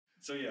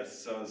So yes,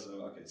 so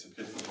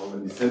Christoph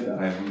already said that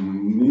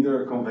I'm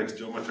neither a convex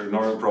geometer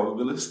nor a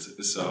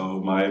probabilist. So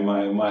my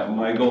main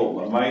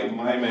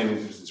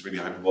interest is really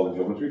hyperbolic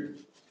geometry.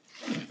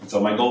 And so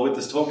my goal with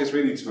this talk is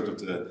really sort of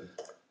to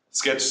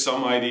sketch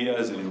some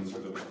ideas and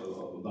sort of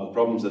about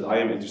problems that I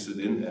am interested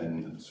in,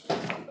 and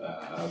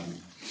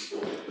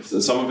so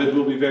some of it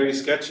will be very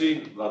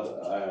sketchy,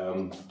 but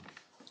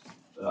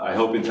I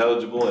hope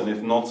intelligible. And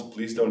if not,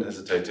 please don't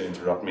hesitate to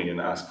interrupt me and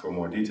ask for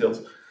more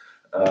details.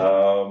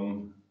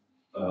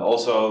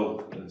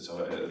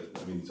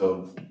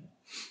 So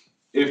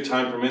if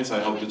time permits, I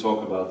hope to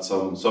talk about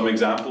some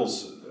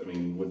examples. I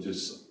mean, which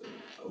is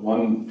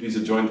one piece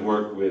of joint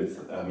work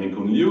with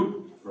Minkun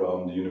Liu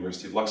from the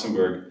University of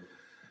Luxembourg,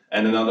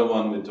 and another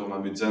one with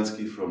Thomas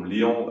Budzinski from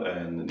Lyon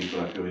and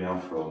Nicolas Curien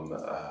from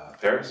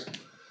Paris.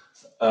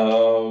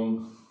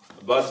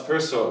 But my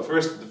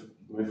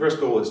first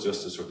goal is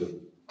just to sort of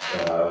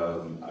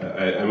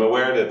I'm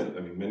aware that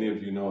many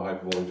of you know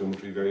hyperbolic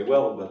geometry very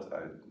well, but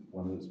I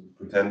want to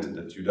pretend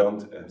that you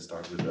don't and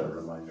start with a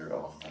reminder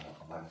on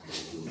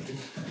hyperbolic geometry.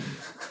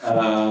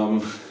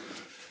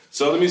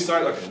 So let me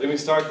start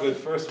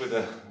with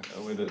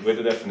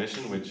the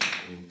definition, which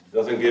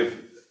doesn't give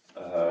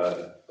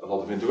a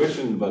lot of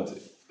intuition, but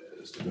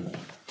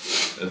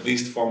at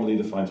least formally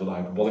defines what a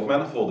hyperbolic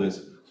manifold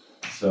is.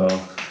 So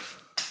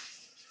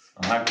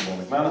a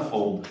hyperbolic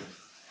manifold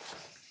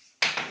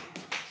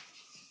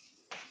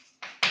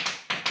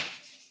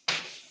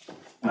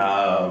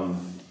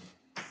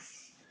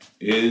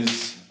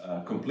is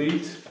a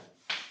complete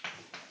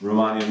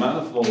Riemannian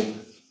manifold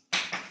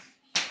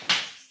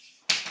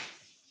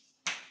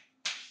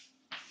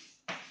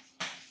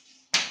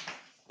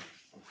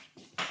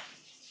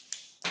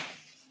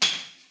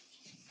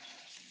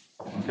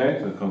okay,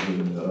 so it comes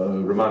with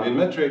a Riemannian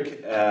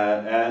metric,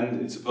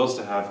 and it's supposed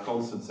to have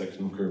constant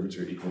sectional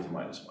curvature equal to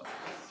 -1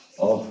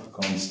 of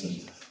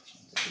constant.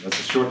 So that's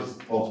the shortest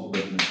possible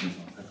definition of a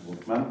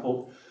hyperbolic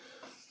manifold.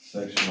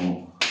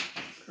 Sectional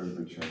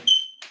curvature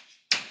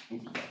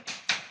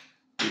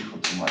equal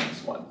to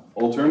 -1.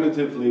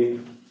 Alternatively,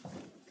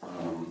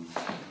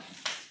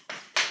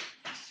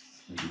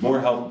 more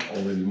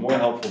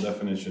helpful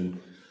definition.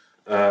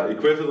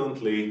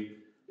 Equivalently,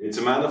 it's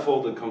a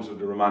manifold that comes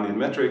with a Riemannian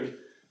metric,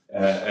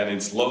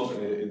 and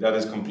that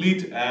is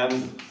complete and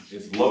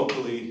it's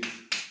locally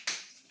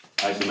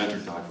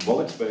isometric to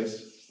hyperbolic space.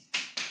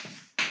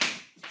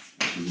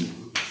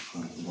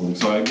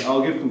 So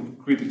I'll give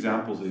concrete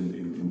examples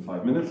in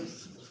 5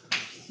 minutes.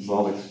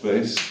 Hyperbolic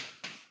space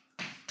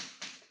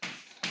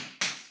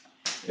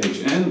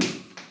Hn,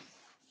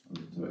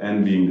 so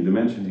n being the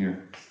dimension here,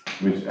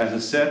 which as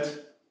a set,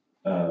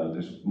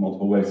 there's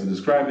multiple ways to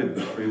describe it,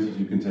 but for instance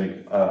you can take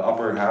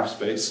upper half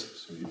space,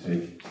 so you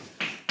take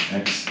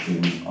x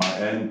in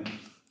Rn,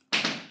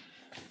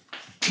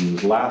 and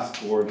this last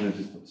coordinate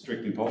is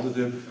strictly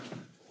positive,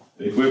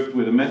 equipped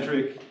with a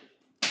metric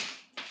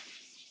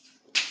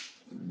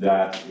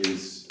that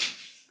is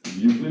the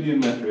Euclidean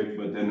metric,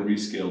 but then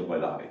rescaled by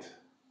the height.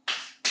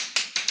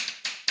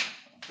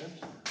 Okay.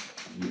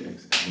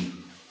 Xn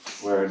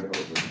squared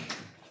over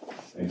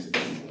xn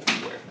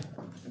squared.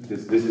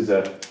 This is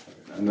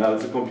and now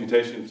it's a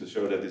computation to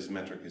show that this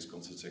metric is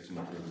constant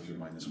sectional curvature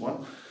 -1.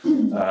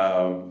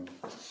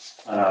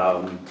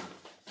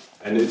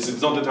 And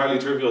it's not entirely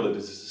trivial that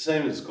this is the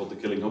same. It's called the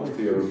Killing-Hopf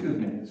theorem. Excuse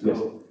me.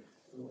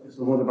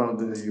 So what about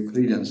the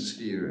Euclidean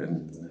sphere and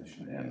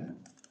dimension n?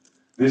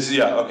 So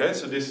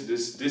this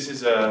is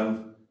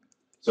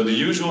so the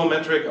usual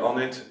metric on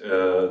it,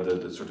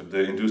 the sort of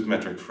the induced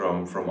metric from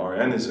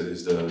Rn is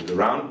the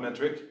round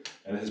metric,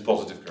 and it has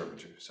positive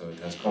curvature. So it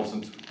has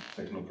constant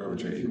sectional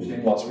curvature equal to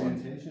 +1.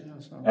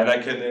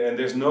 And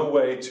there's no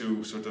way to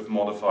sort of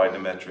modify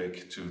the metric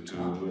to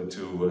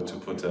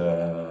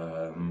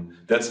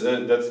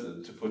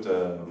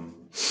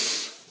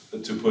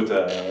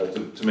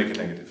make it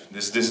negative.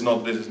 This is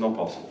not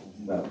possible.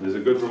 No, there's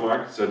a good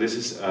remark. So this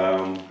is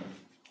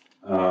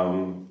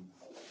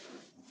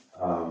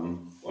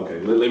okay.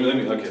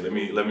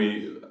 Let me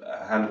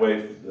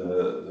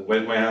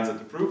wave my hands at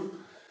the proof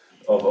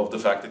of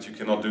the fact that you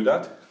cannot do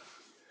that.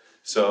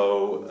 So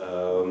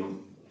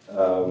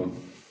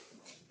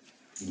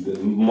the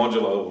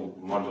modulo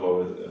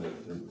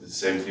the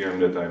same theorem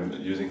that I'm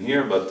using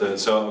here, but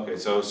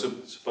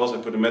suppose I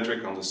put a metric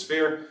on the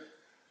sphere.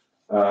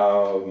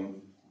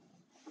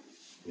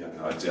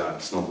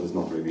 It's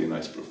not really a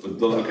nice proof, but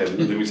okay,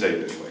 let me say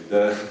it anyway.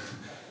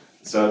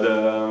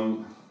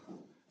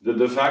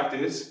 The fact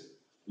is,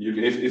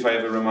 if I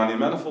have a Riemannian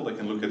manifold, I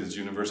can look at its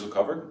universal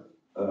cover.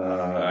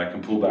 I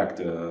can pull back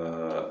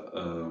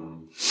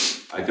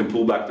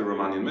the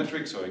Riemannian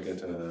metric, so I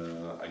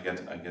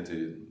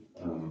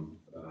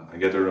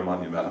get a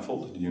Riemannian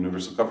manifold. The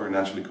universal cover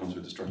naturally comes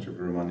with the structure of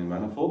a Riemannian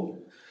manifold,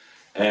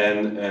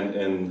 and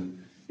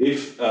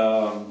if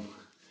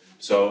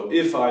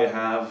I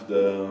have a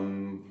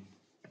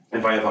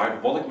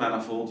hyperbolic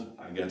manifold,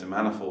 I get a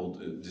manifold.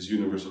 This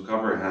universal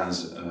cover has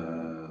a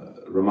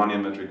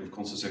Riemannian metric of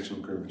constant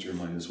sectional curvature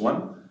 -1.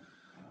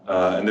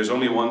 And there's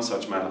only one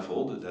such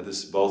manifold that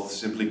is both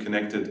simply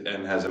connected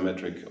and has a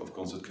metric of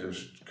constant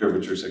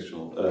curvature,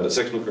 sectional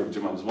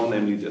curvature -1,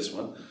 namely this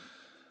one.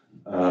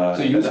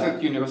 So you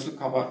said universal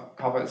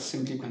cover is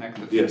simply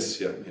connected. Yes,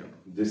 yeah.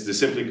 The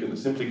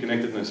simply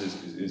connectedness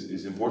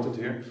is important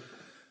here.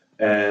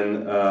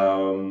 And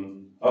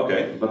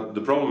okay, but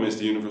the problem is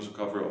the universal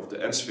cover of the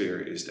n-sphere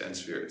is the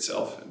n-sphere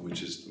itself,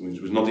 which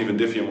was not even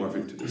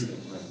diffeomorphic to this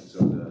thing, right?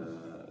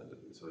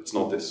 So it's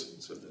not this.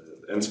 So the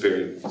n-sphere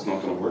is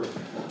not going to work.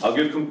 I'll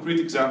give concrete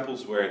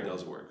examples where it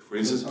does work. For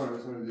instance,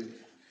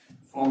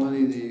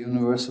 Formally, the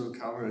universal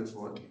cover is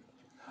what?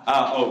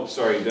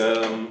 Sorry.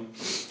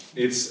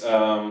 It's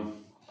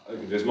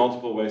there's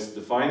multiple ways to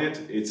define it.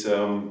 It's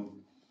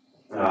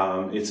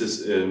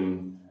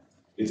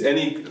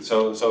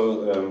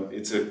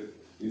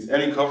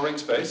any covering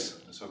space.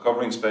 So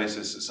covering space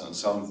is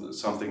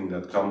something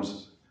that comes.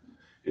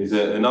 It's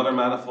another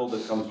manifold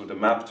that comes with a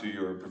map to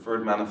your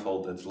preferred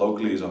manifold that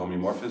locally is a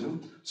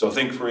homeomorphism. So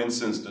think, for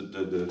instance,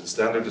 the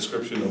standard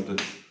description of the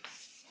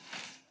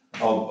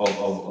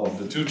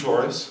two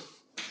torus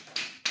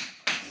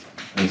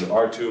is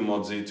R2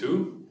 mod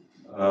Z2.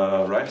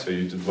 Right, so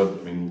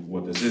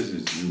what this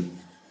is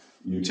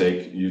you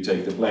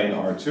take the plane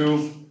R2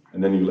 and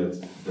then you let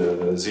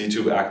the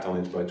Z2 act on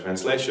it by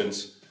translations,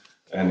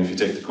 and if you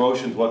take the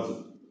quotient,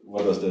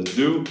 what does that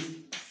do?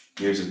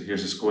 Here's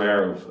a square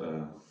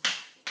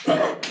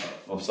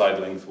of side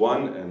length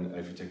 1, and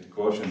if you take the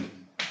quotient,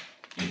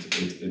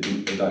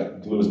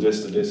 it glues this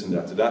to this and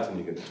that to that, and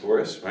you get the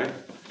torus, right?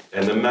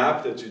 And the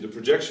map the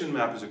projection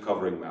map is a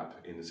covering map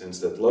in the sense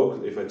that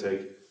if I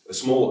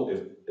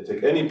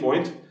take any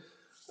point.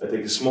 I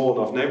take a small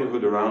enough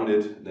neighborhood around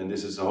it, then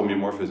this is a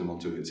homeomorphism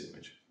onto its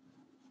image.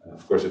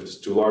 Of course, if it's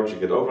too large, you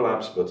get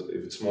overlaps, but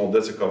if it's small,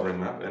 that's a covering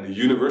map. And the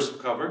universal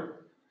cover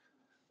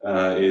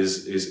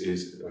this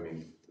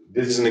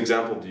is an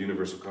example of the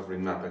universal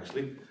covering map,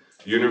 actually.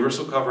 The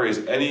universal cover is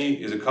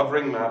a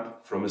covering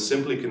map from a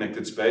simply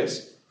connected space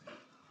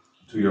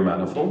to your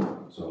manifold,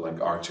 so like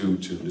R2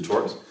 to the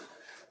torus.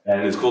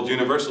 And it's called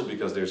universal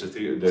because there's a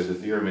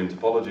theorem in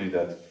topology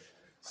that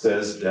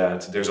says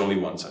that there's only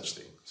one such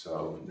thing.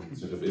 So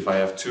if I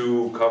have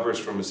two covers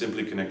from a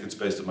simply connected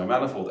space to my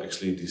manifold,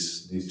 actually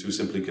these two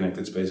simply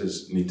connected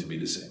spaces need to be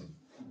the same.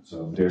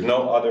 So there's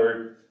no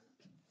other.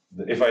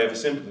 If I have a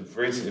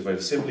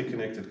simply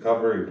connected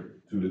cover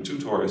to the two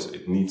torus,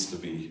 it needs to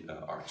be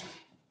R2.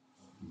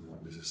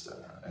 This is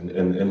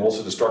and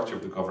also the structure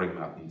of the covering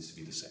map needs to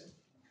be the same.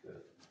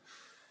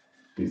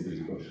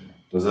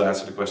 Does that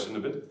answer the question a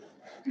bit?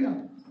 Yeah.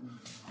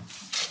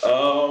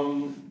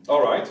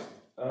 All right.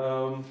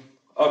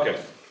 Okay.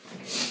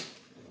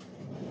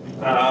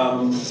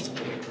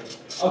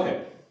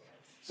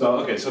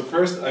 So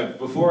first,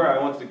 before I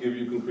wanted to give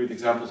you concrete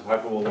examples of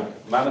hyperbolic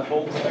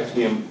manifolds.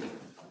 Actually,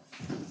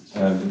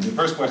 the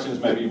first question is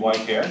maybe why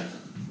care?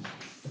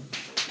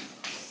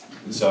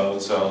 So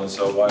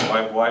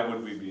why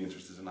would we be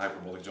interested in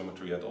hyperbolic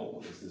geometry at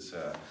all? Is this,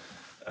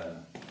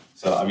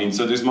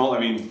 so there's more.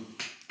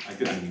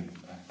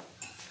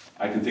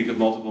 I can think of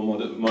multiple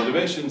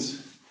motivations.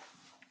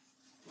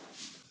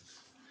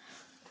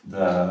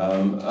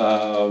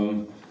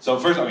 So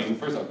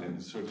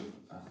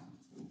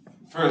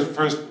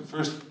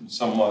first,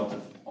 somewhat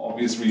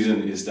obvious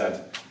reason is that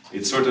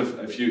it's sort of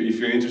if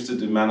you're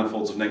interested in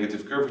manifolds of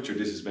negative curvature,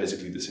 this is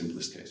basically the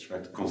simplest case,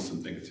 right?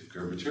 Constant negative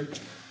curvature.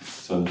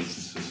 So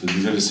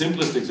these are the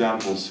simplest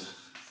examples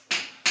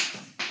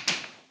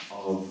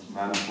of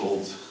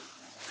manifolds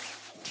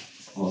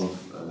of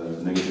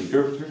negative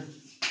curvature.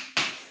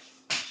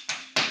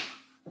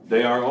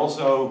 They are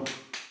also.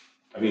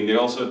 They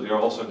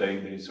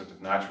sort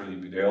of naturally,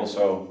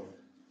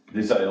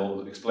 this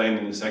I'll explain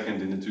in a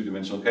second in the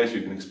two-dimensional case.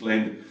 You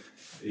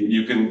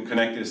can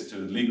connect this to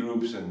Lie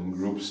groups and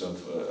groups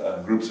of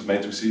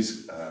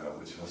matrices,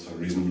 which is also a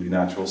reasonably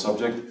natural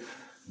subject.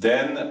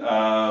 Then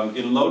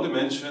in low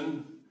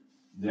dimension,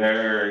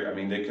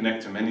 they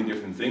connect to many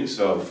different things.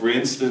 So for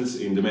instance,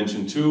 in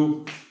dimension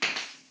 2,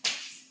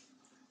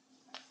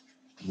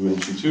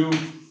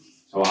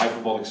 so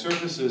hyperbolic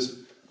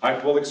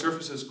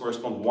surfaces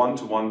correspond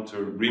one-to-one to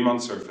Riemann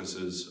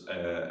surfaces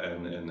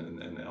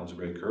and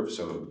algebraic curves.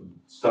 So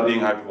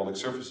studying hyperbolic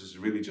surfaces is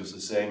really just the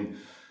same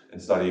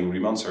as studying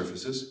Riemann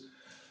surfaces.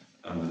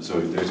 So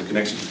there's a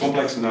connection to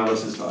complex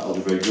analysis, to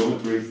algebraic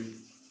geometry.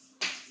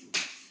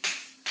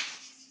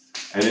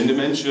 And in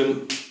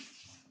dimension,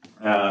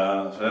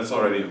 so that's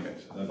already okay.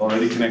 So I've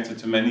already connected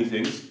to many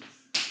things.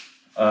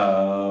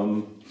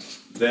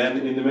 Then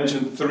in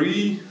dimension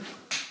 3,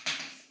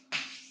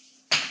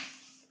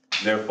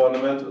 they're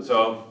fundamental.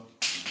 So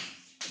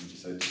let me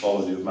just say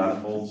topology of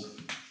manifolds.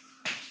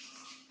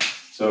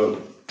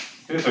 So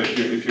if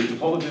you're a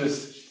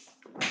topologist,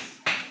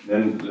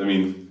 then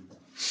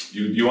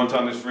you want to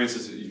understand. For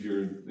instance, if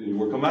you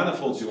work on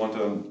manifolds, you want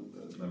to.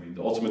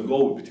 The ultimate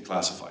goal would be to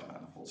classify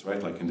manifolds,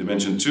 right? Like in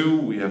dimension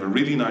 2, we have a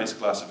really nice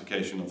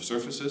classification of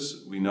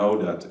surfaces. We know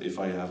that if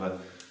I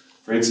have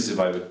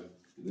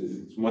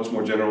it's much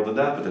more general than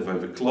that. But if I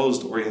have a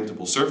closed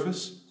orientable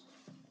surface,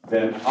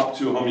 Then up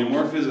to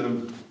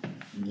homeomorphism,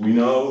 we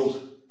know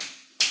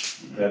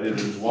that it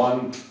is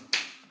one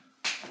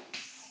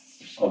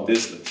of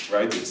this list,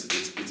 right?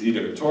 It's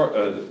either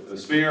a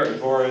sphere, a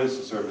torus,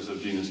 a surface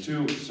of genus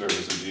 2, a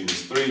surface of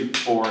genus 3,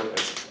 4,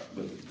 etc.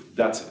 But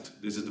that's it.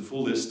 This is the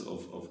full list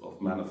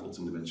of manifolds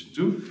in dimension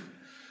 2.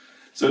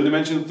 So in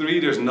dimension 3,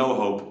 there's no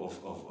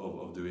hope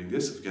of doing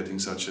this, of getting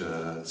such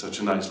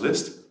a nice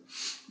list.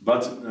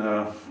 But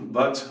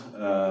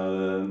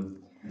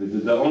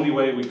the only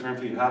way we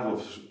currently have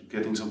of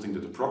getting something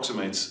that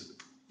approximates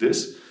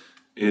this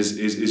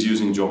is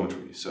using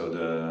geometry. So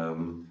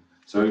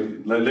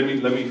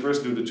let me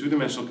first do the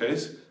two-dimensional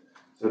case.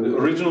 So the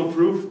original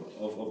proof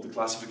of the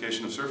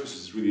classification of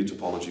surfaces is really a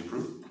topology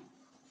proof,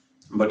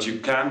 but you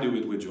can do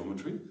it with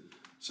geometry.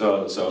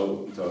 So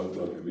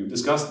we've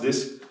discussed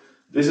this.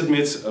 This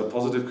admits a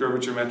positive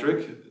curvature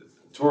metric.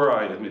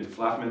 Tori admit a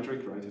flat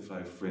metric, right? If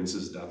I, for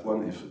instance, that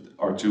one, if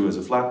R2 is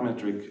a flat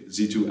metric,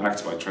 Z2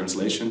 acts by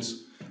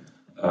translations.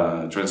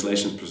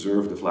 Translations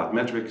preserve the flat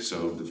metric,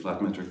 so the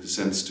flat metric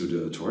descends to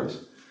the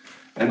torus.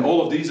 And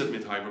all of these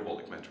admit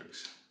hyperbolic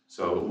metrics.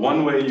 So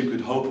one way you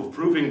could hope of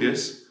proving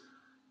this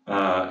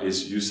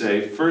is you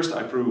say, first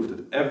I prove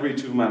that every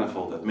two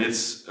manifold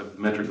admits a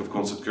metric of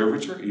constant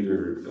curvature,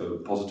 either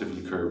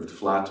positively curved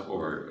flat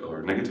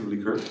or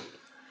negatively curved.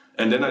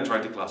 And then I try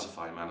to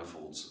classify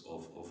manifolds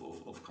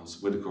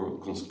with a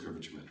constant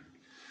curvature metric.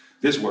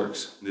 This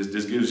works.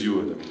 This gives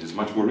you, I mean, it's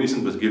much more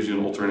recent, but gives you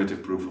an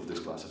alternative proof of this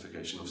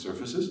classification of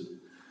surfaces.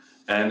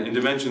 And in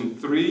dimension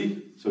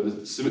 3, so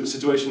the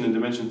situation in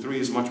dimension 3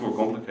 is much more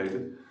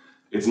complicated.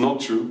 It's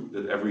not true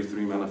that every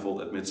 3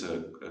 manifold admits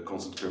a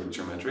constant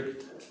curvature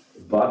metric,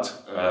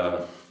 but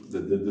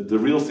the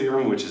real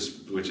theorem, which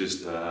is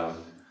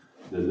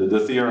the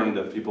theorem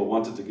that people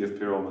wanted to give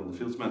Perelman the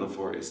Fields Medal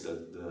for, is that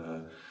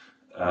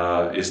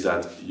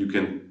you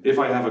can, if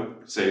I have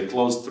say a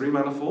closed 3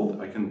 manifold,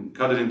 I can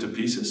cut it into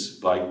pieces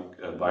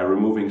by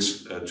removing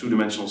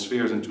two-dimensional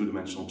spheres and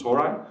two-dimensional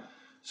tori,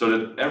 so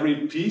that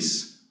every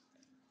piece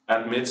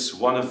admits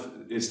one of,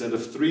 instead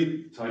of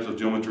 3 types of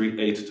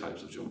geometry, 8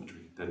 types of geometry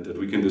that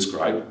we can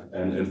describe,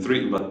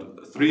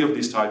 but 3 of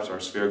these types are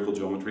spherical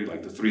geometry,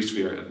 like the 3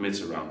 sphere admits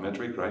a round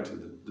metric, right?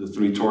 The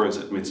 3 torus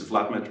admits a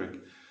flat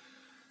metric,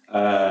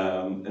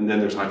 and then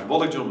there's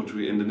hyperbolic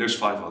geometry, and then there's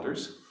 5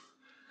 others.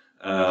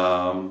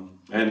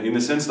 And in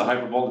a sense,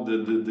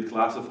 the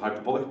class of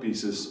hyperbolic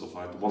pieces of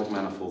hyperbolic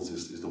manifolds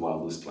is the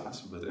wildest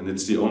class, and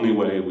it's the only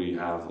way we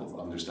have of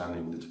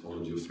understanding the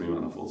topology of 3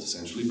 manifolds,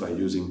 essentially by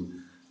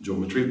using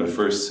geometry, by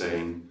first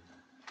saying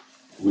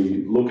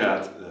we look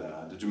at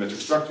the geometric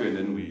structure and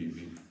then we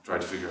try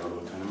to figure out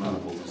what kind of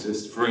manifold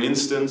exists. For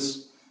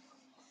instance,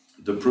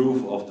 the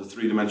proof of the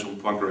 3-dimensional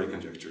Poincare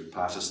conjecture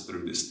passes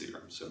through this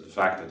theorem. So the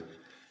fact that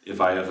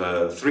if I have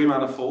a 3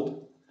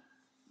 manifold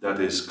that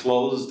is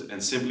closed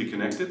and simply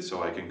connected,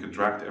 so I can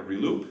contract every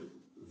loop,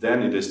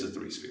 then it is the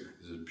 3-sphere.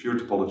 This is a pure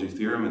topology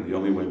theorem, and the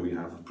only way we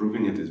have of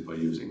proving it is by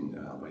using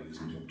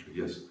geometry.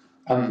 Yes.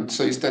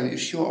 So is there an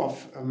issue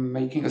of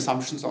making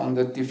assumptions on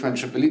the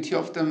differentiability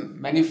of the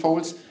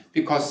manifolds?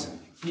 Because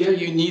here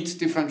you need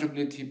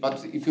differentiability,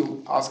 but if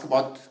you ask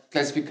about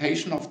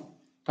classification of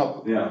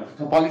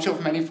topology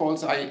of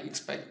manifolds, I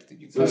expect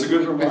you can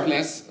do it with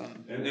less.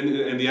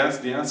 And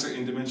the answer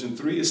in dimension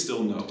 3 is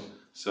still no.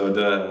 So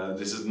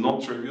this is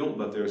not trivial,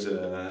 but there's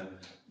a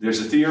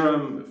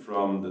theorem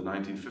from the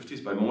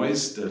 1950s by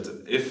Moyes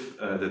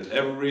that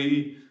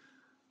every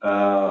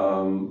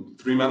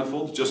 3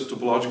 manifold, just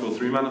topological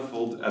 3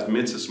 manifold,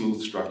 admits a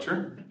smooth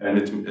structure, and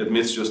it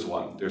admits just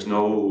one. There's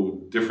no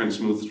different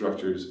smooth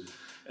structures,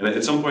 and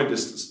at some point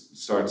this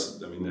starts.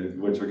 I mean,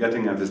 what we're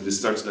getting at is this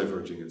starts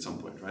diverging at some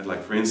point, right?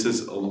 Like for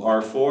instance, on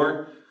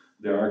R4,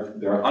 there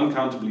are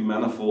uncountably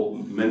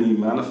many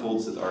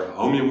manifolds that are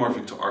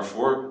homeomorphic to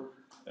R4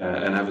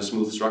 and have a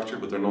smooth structure,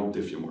 but they're not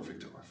diffeomorphic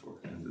to R4.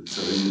 And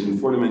so in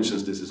 4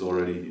 dimensions, this is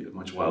already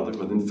much wilder,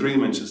 but in 3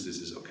 dimensions, this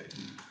is okay.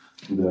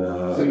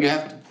 So you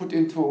have to put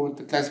into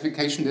the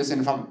classification this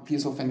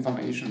piece of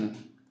information.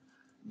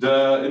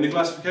 In the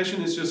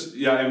classification, it's just,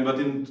 but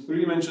in 3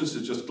 dimensions,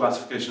 it's just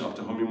classification up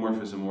to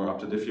homeomorphism or up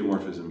to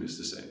diffeomorphism is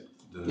the same.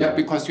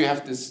 Because you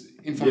have this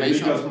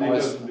information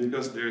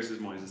because there's this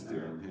Moyes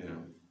theorem.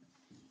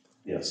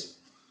 Yeah.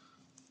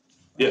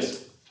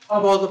 Yes. How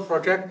about the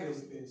projective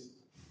space?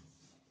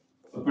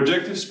 A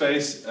projective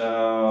space.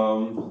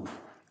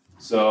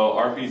 So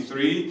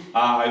RP3.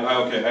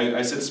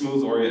 I said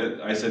smooth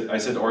I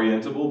said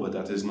orientable, but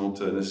that is not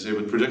necessary.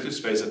 But projective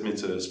space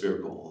admits a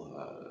spherical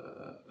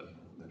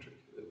metric.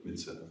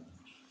 Admits a.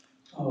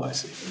 Oh, I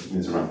see.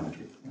 Admits a round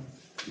metric.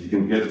 You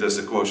can get it as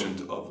the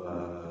quotient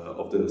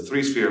of the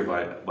 3-sphere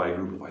by a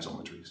group of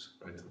isometries,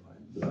 right?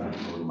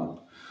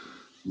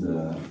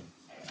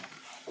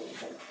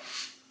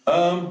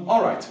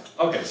 All right.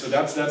 Okay. So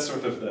that's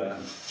sort of the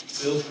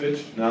sales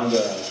pitch. Now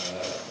the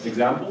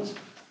examples.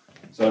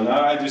 So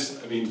now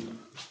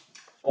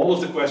all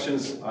of the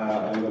questions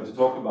I'm going to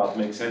talk about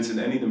make sense in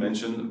any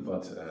dimension,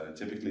 but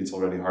typically it's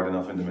already hard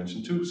enough in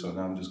dimension 2, so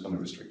now I'm just going to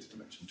restrict to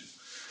dimension 2.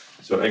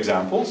 So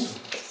examples.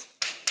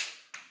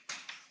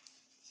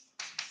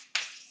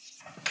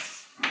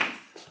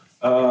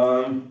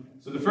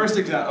 So the first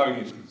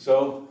example,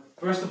 so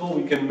first of all,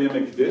 we can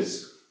mimic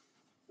this.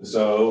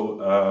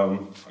 So,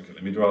 okay,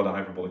 let me draw the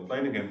hyperbolic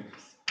plane again.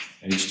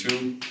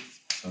 H2.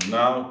 So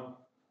now,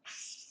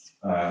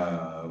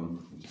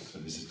 so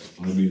this is,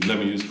 let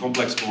me use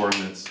complex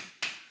coordinates.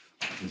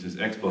 This is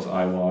x plus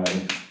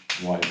iy,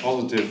 y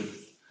positive,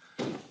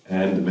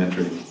 and the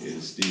metric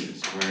is dx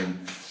squared,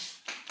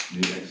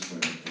 dx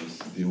squared plus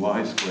dy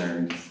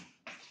squared,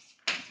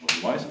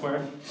 y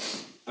squared.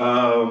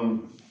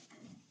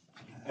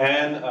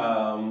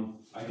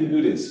 I can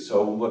do this.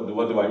 So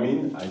what do I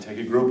mean? I take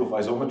a group of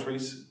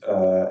isometries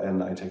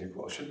and I take a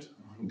quotient.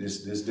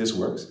 This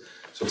works.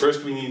 So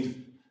first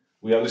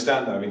we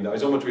understand, I mean, the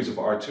isometries of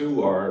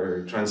R2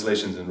 are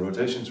translations and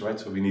rotations, right?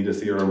 So we need a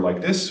theorem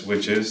like this,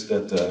 which is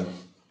that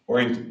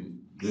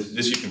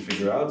this you can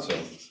figure out. So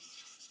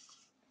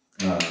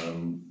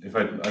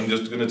I'm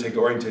just going to take the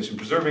orientation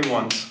preserving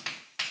ones,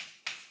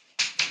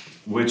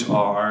 which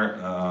are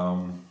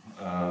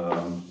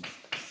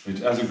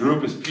which as a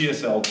group is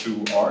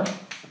PSL2R.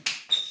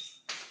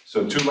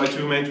 So 2 by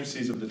 2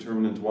 matrices of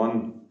determinant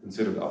 1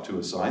 considered up to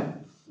a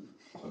sign.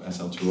 So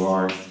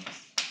SL2R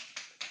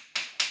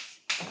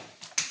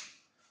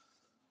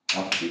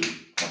up to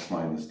plus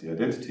minus the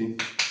identity.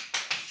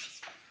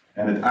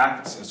 And it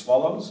acts as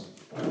follows.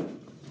 So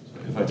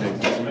if I take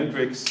this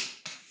matrix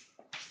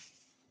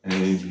A,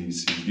 B,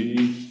 C,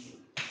 D,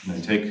 and I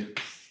take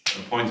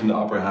a point in the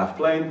upper half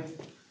plane,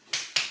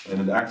 then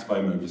it acts by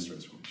Möbius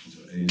transformation.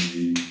 So A,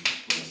 B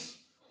plus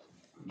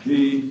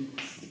D,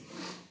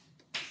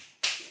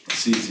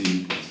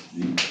 CC plus D.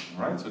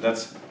 Alright, so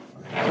that's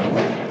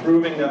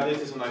proving that it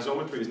is an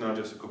isometry is now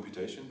just a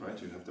computation,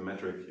 right? You have the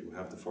metric, you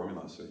have the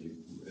formula, so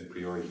a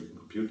priori you can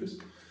compute this.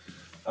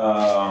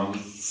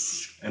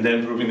 And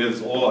then proving that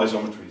it's all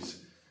isometries.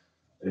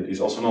 It is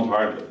also not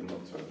hard, I'm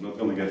not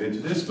going to get into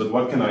this, but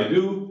what can I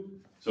do?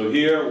 So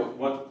here,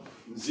 what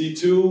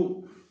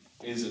Z2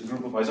 is a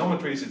group of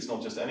isometries, it's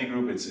not just any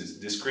group, it's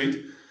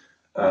discrete.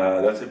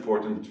 That's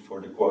important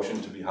for the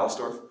quotient to be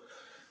Hausdorff.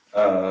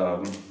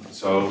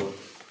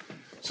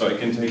 So I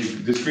can take a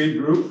discrete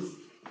group.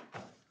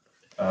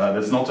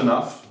 That's not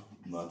enough,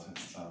 but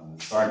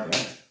let's start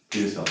there.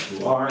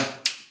 PSL2R.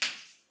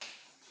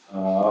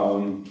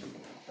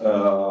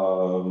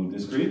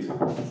 Discrete. I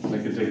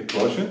can take a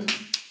quotient.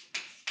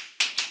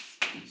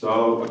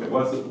 So, okay,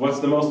 what's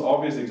the most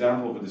obvious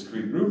example of a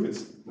discrete group?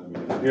 It's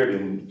appeared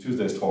in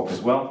Tuesday's talk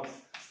as well.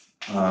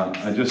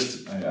 I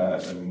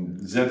mean,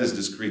 Z is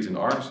discrete in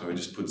R, so I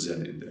just put Z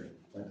in there.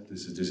 Right?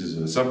 This is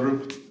a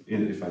subgroup.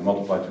 If I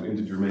multiply two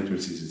integer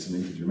matrices, it's an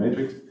integer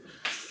matrix.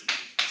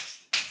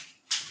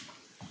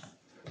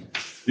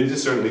 This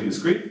is certainly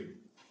discrete.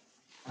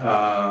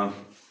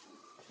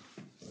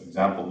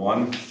 Example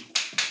 1.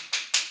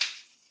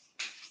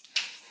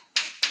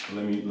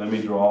 Let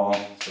me draw.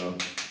 So,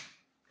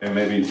 okay,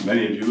 maybe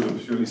many of you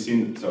have surely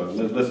seen. So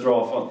let's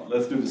draw.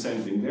 Let's do the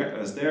same thing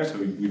there. So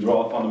we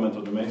draw a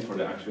fundamental domain for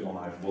the axial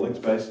hyperbolic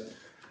space.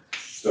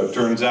 So it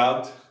turns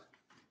out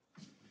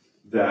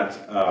that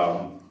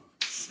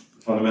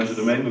fundamental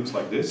domain looks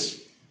like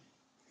this.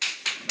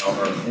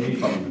 Or a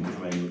fundamental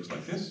domain looks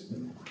like this.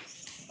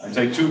 I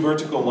take two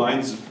vertical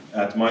lines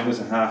at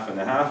 -1/2 and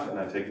 1/2, and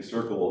I take a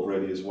circle of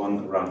radius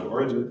 1 around the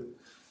origin.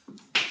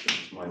 So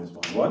it's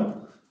 -1, 1.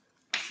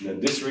 And then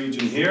this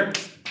region here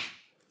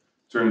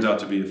turns out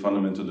to be a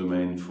fundamental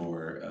domain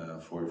for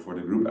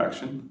the group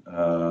action.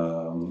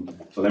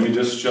 So let me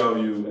just show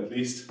you at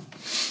least.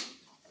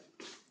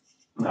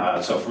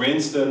 So for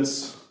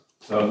instance,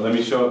 let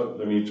me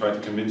try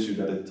to convince you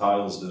that it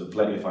tiles the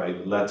plane. If I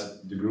let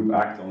the group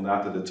act on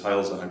that it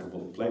tiles the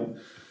hyperbolic plane.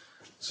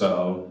 So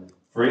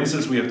for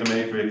instance, we have the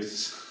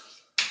matrix.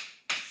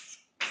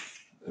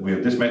 We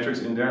have this matrix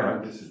in there,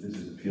 right? This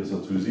is a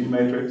PSL2Z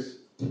matrix.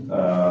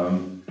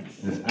 And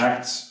it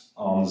acts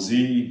on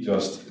Z.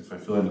 Just if I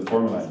fill in the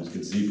formula, I just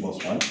get Z plus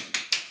 1.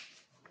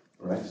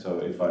 Right. So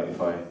if I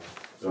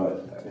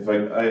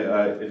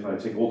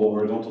take all the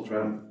horizontal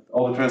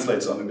all the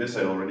translates under this,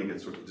 I already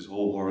get sort of this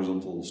whole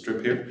horizontal strip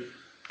here.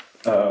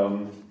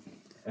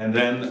 And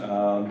then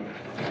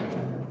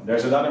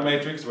there's another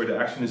matrix where the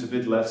action is a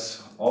bit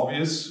less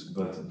obvious,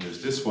 but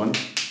there's this one.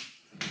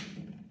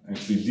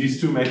 Actually, these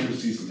two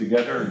matrices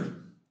together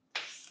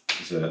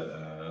is a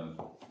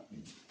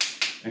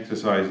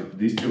exercise.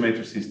 These two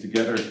matrices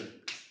together,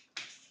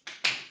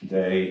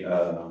 they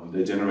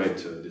generate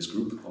this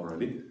group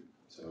already.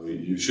 So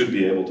you should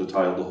be able to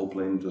tile the whole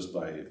plane just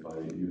by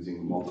using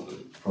multiple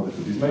product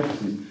of these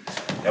matrices.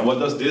 And what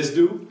does this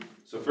do?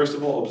 So first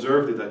of all,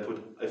 observe that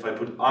if I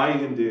put I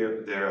in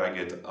there I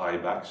get I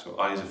back. So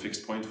I is a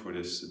fixed point for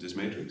this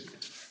matrix.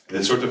 And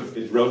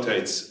it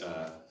rotates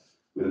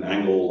with an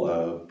angle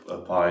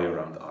pi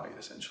around I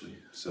essentially.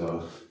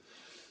 So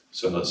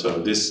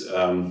this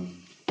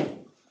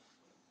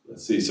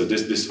let's see. So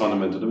this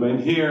fundamental domain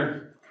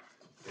here,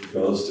 it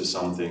goes to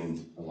something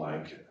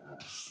like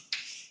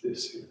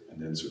this here, and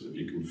then sort of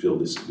you can fill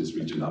this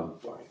region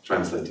up by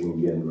translating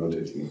again,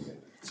 rotating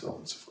again, so on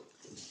and so forth.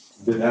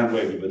 A bit hand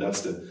wavy, but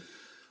that's the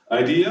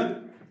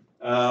idea.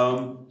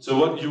 So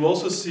what you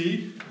also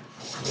see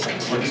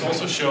what this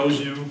also shows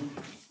you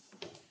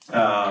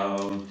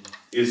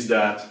is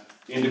that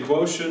in the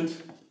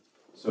quotient,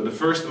 so the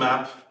first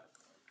map,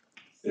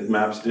 it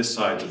maps this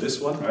side to this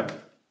one, right?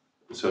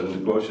 So in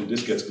the quotient,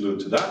 this gets glued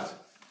to that.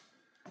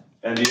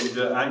 And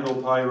the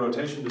angle pi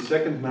rotation, the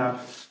second map,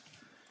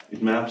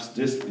 it maps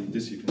this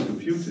you can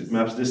compute, it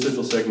maps this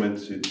little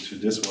segment to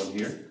this one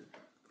here.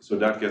 So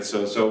that gets,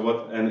 so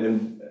what,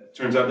 and it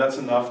turns out that's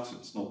enough,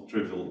 it's not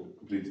trivial,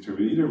 completely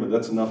trivial either, but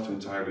that's enough to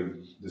entirely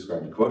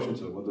describe the quotient.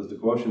 So what does the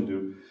quotient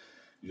do?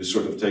 You just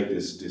sort of take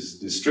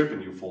this strip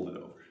and you fold it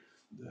over.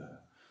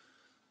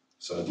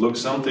 So it looks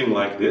something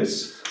like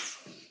this.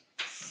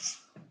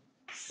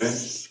 Okay.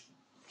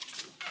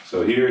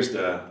 So here's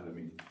let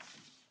me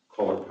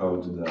color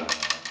code the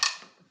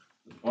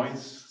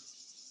points.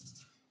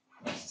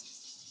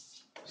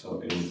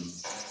 So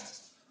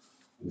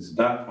this is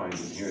that point,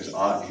 and here's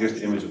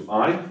the image of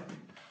I.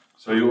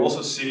 So you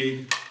also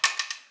see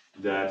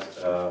that,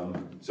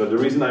 so the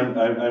reason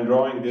I'm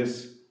drawing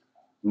this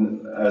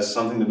as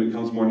something that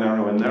becomes more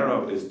narrow and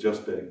narrow is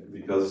just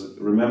because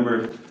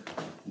remember,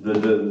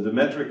 the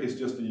metric is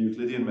just the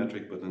Euclidean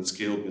metric, but then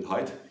scaled with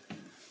height.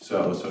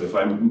 So if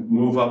I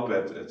move up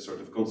at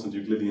sort of constant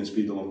Euclidean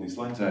speed along these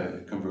lines,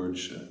 I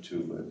converge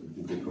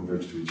they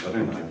converge to each other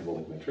in the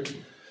hyperbolic metric.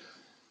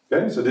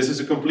 Okay, so this is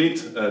a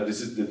complete.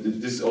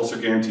 This also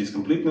guarantees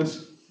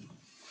completeness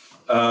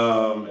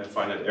and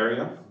finite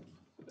area.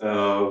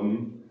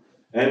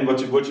 And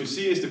what you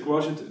see is the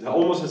quotient. It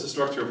almost has the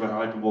structure of a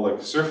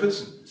hyperbolic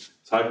surface.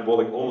 It's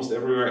hyperbolic almost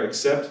everywhere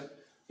except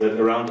that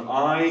around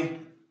I,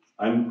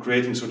 I'm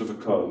creating sort of a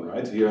cone,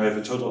 right? Here I have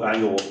a total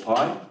angle of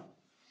pi.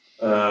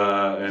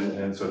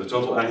 And so the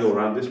total angle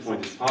around this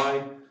point is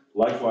pi.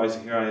 Likewise,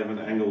 here I have an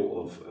angle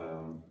of,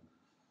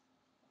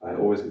 I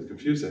always get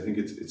confused, I think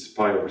it's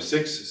pi over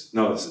 6. It's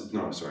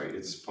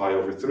pi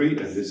over 3,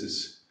 and this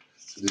is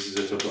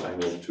a total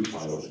angle of 2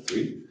 pi over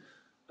 3.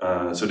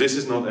 So this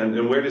is not,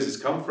 and where does this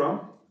come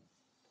from?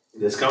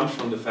 This comes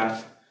from the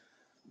fact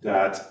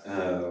that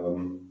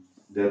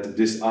that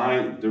this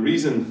the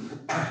reason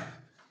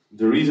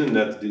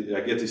that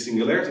I get these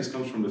singularities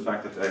comes from the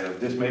fact that I have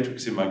this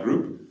matrix in my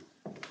group,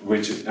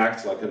 which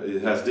acts like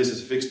it has this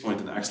as a fixed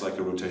point and acts like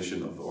a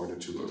rotation of order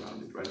 2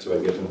 around it, right? So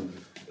I get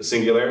a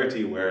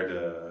singularity where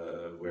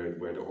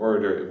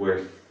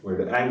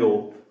the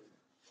angle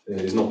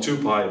is not 2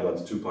 pi,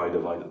 but 2 pi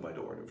divided by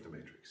the order of the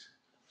matrix.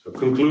 So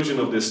conclusion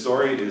of this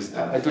story is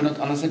that I do not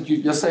understand.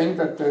 You're saying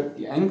that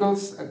the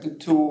angles at the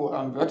two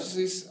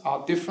vertices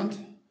are different?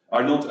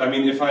 Are not, I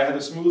mean, if I had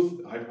a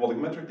smooth hyperbolic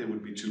metric, they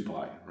would be 2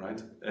 pi,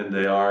 right? And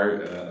they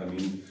are,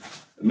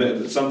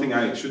 something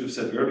I should have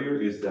said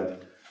earlier is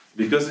that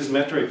because this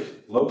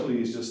metric locally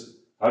is just,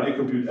 how do you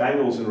compute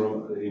angles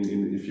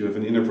if you have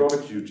an inner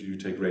product, you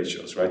take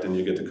ratios, right? And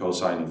you get the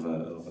cosine of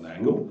an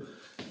angle.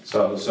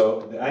 So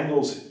the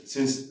angles,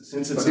 since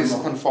it's... But it's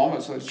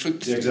conformal, so it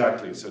should...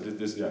 Exactly, so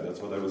that's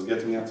what I was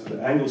getting at. So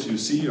the angles you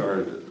see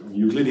are,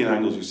 Euclidean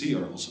angles you see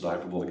are also the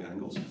hyperbolic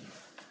angles.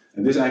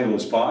 And this angle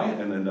is pi,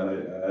 and then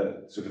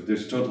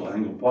there's a total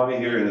angle pi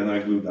here, and then I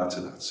glue that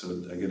to that.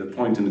 So I get a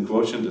point in the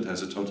quotient that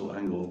has a total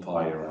angle of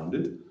pi around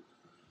it.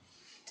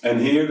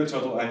 And here the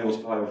total angle is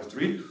pi over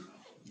 3.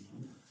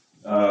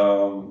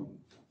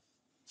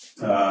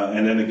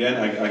 And then again,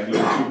 I glue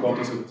two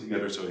copies of it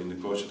together, so in the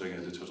quotient I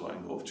get the total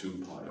angle of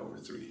 2 pi over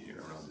 3 here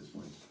around this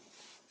point.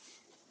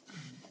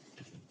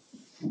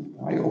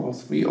 Pi over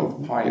 3 or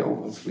pi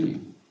over 3?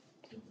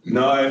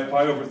 No, I have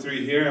pi over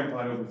 3 here and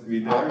pi over 3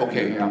 there.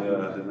 Okay, and then,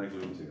 yeah. Then I glue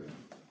them together.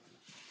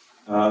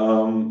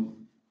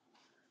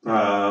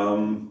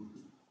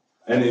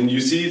 And then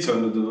you see,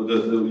 so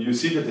you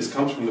see that this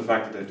comes from the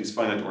fact that I have these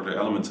finite order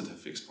elements that have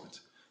fixed points.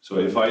 So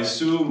if I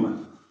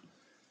assume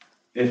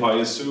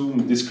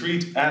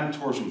discrete and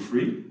torsion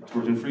free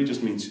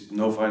just means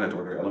no finite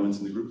order elements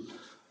in the group,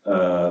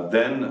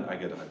 then I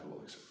get a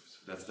hyperbolic surface.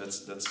 That's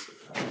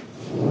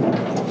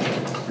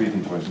discrete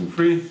and torsion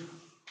free.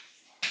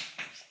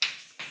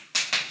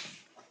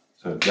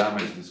 So gamma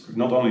is discrete,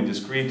 not only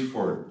discrete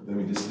for,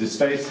 this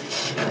space,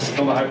 it's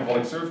not a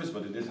hyperbolic surface,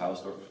 but it is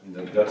Hausdorff, and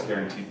that's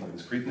guaranteed by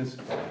discreteness.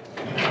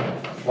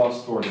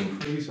 Plus torsion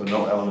free, so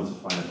no elements of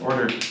finite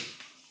order.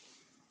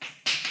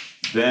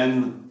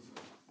 Then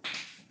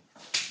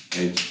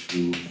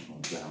H2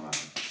 of gamma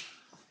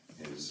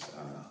is a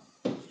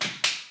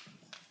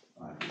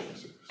hyperbolic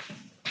surface.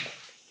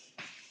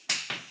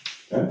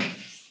 Okay?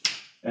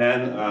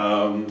 And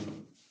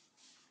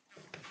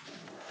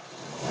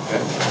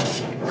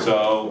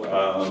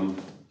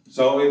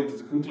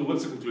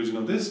what's the conclusion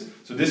of this?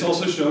 So this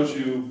also shows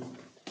you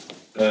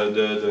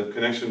the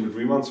connection with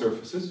Riemann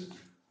surfaces,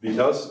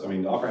 because I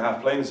mean the upper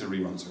half plane is a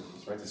Riemann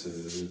surface, right? It's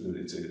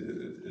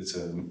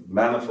a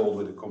manifold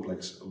with a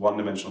complex,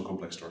 one-dimensional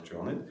complex structure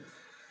on it,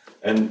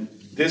 and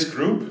this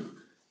group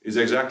is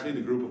exactly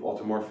the group of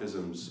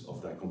automorphisms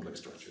of that complex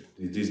structure.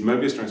 These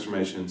Möbius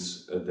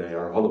transformations, they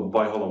are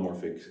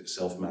biholomorphic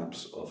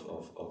self-maps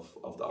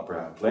of the upper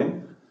half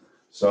plane.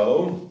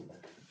 So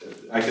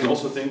I can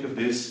also think of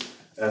this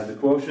as the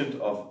quotient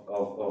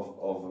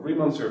of a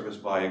Riemann surface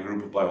by a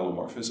group of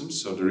biholomorphisms.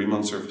 So the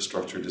Riemann surface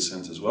structure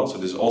descends as well. So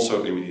this is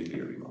also immediately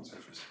a Riemann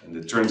surface. And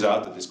it turns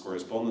out that this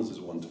correspondence is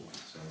 1 to 1.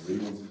 So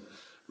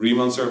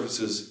Riemann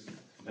surfaces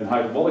and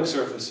hyperbolic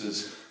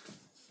surfaces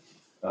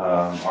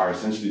are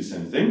essentially the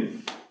same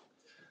thing.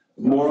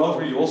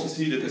 Moreover, you also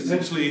see that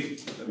essentially,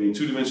 I mean,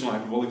 two-dimensional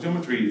hyperbolic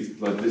geometry,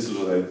 like this is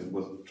what I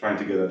was trying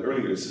to get at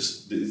earlier,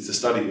 it's the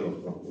study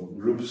of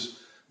groups,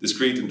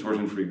 discrete and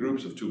torsion-free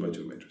groups of 2 by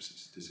 2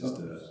 matrices. This is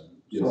the...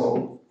 Yes.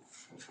 So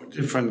for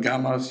different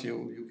gammas,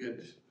 you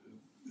get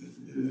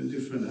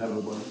different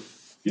hyperbolic.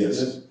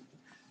 Yes.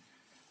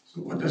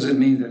 So what does it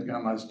mean that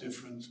gamma is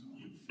different?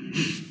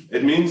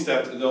 It means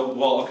that,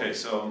 well, okay,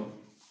 so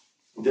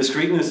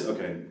discreteness,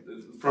 okay,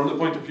 from the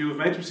point of view of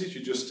matrices,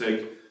 you just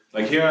take,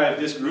 like here I have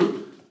this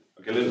group,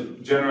 okay,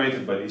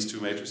 generated by these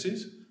 2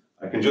 matrices.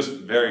 I can just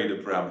vary the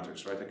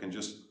parameters, right? I can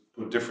just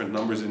put different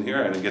numbers in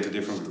here and I get a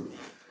different group.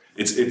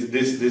 It's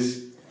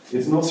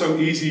not so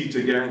easy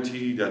to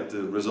guarantee that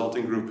the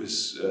resulting group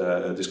is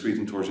discrete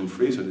and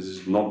torsion-free, so this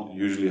is not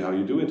usually how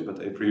you do it, but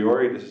a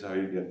priori this is how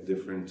you get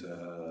different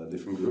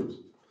groups.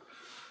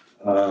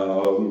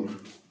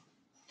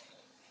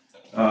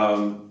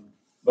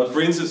 But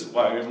for instance,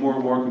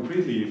 more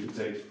concretely,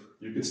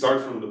 you could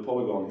start from the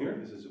polygon here.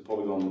 This is a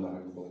polygon in the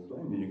hyperbolic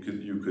plane. You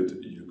could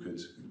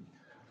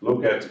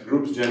look at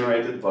groups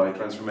generated by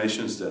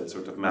transformations that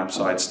sort of map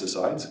sides to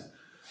sides.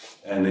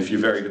 And if you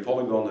vary the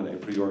polygon, then a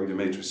priori the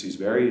matrices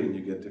vary, and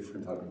you get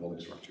different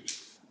hyperbolic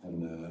structures.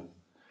 And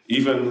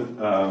even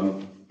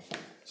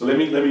so, let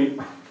me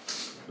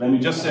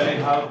just say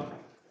how.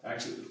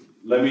 Actually,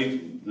 let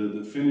me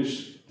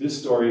finish this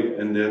story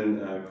and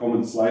then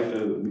comment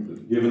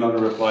give another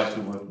reply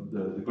to what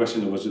the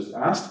question that was just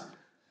asked.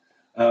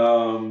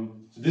 So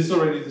this is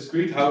already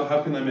discrete.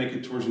 How can I make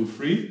it torsion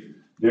free?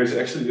 There's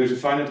a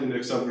finite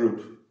index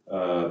subgroup.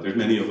 There's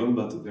many of them,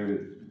 but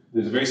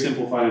there's a very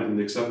simple finite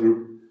index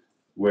subgroup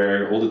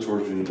where all the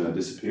torsion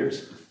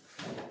disappears.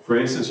 For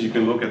instance, you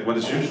can look at what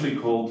is usually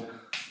called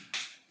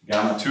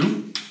gamma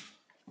 2.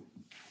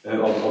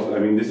 I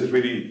mean, this is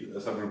really a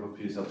subgroup of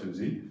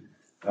PSL2Z,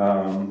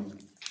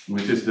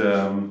 which is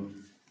the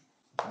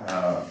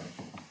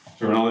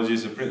terminology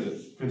is a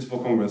principal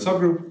congruent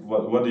subgroup.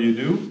 What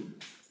do?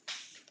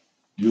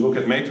 You look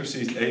at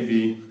matrices A,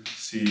 B,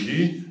 C,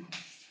 D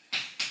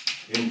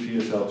in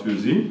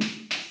PSL2Z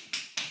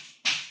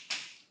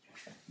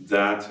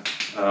that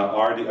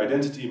are the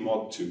identity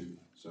mod 2.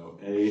 So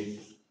A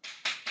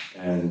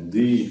and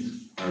D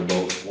are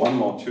both 1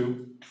 mod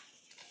 2,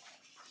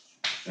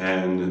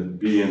 and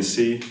B and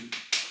C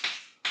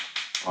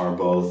are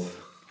both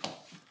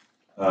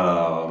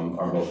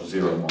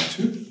 0 mod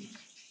 2.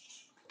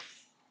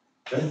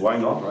 Okay, why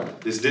not,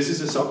 right? This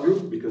is a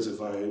subgroup, because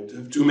if I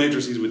have 2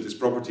 matrices with this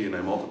property and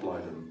I multiply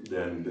them,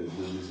 then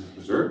this is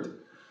preserved.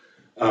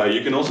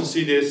 You can also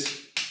see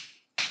this.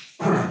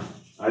 I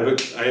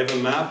have a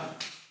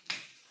map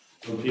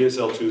from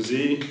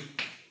PSL2Z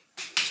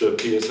to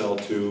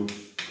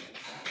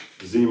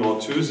PSL2Z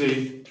mod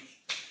 2Z,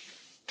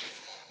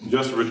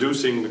 just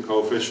reducing the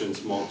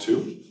coefficients mod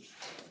 2.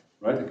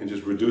 Right? I can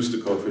just reduce the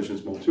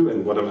coefficients mod 2,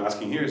 and what I'm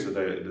asking here is that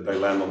I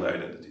land on the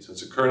identity. So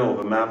it's a kernel of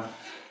a map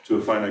to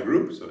a finite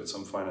group, so it's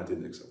some finite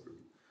index subgroup.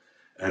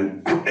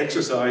 And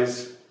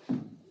exercise,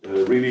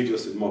 really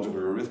just in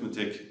modular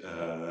arithmetic,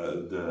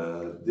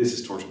 this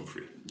is torsion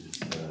free.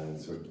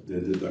 So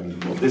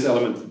this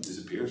element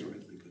disappears,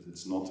 right? Because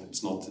it's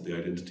not the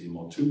identity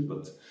mod 2,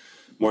 but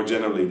more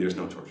generally there's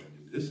no torsion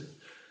in this.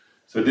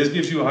 So this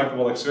gives you a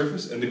hyperbolic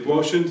surface, and the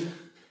quotient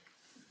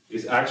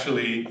is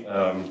actually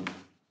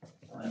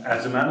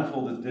as a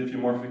manifold that's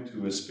diffeomorphic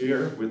to a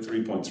sphere with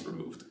 3 points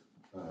removed.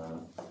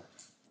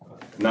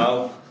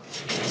 Now,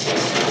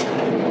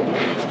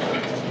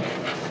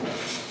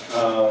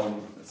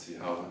 let's see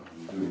how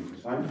I'm doing for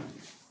time.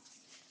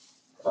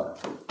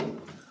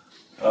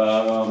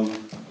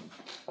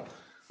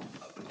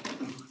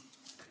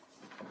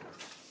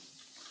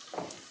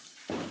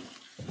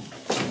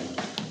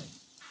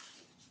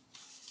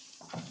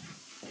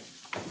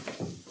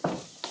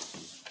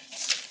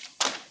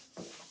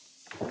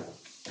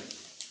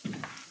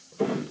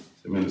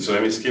 So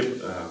let me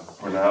skip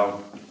for now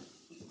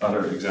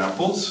other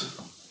examples.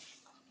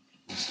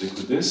 Let's stick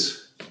with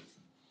this.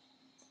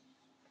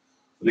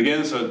 But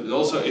again, so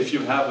also if you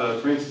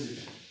have for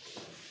instance,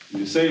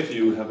 you say if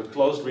you have a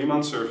closed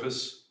Riemann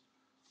surface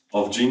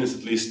of genus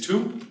at least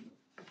 2,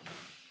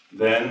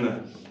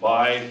 then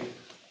by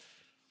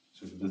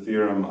the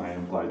theorem I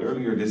implied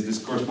earlier, this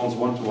corresponds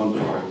 1-to-1 to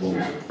a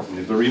hyperbolic surface. And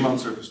if the Riemann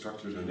surface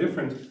structures are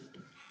different,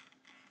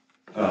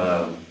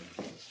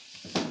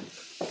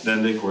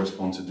 then they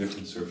correspond to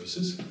different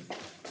surfaces.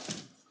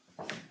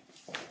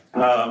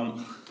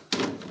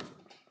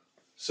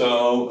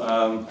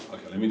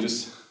 Okay, let me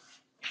just,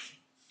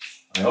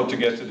 I hope to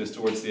get to this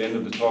towards the end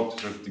of the talk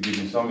to give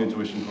you some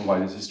intuition for why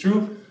this is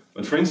true.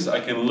 But for instance,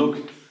 I can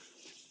look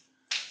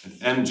at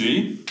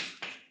MG,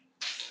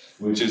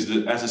 which is,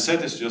 as a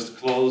set, is just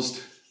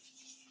closed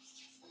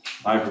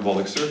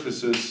hyperbolic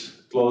surfaces,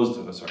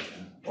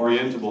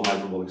 orientable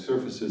hyperbolic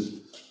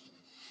surfaces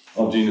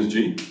of genus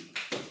G.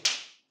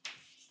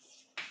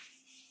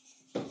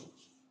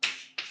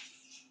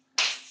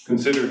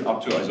 Considered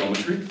up to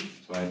isometry.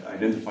 So I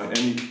identify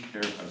any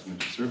pair of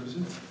isometric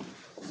surfaces.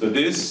 So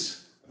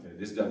this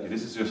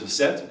is just a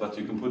set, but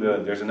you can put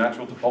there's a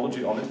natural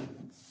topology on it.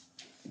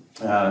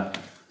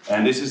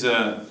 And this is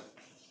a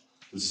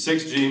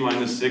 6G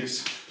minus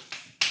 6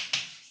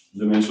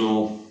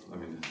 dimensional,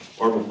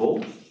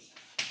 orbifold.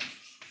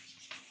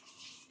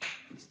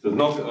 So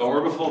not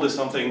orbifold is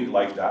something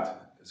like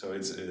that. So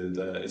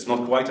it's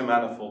not quite a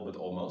manifold, but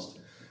almost.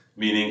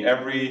 Meaning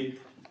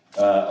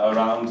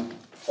around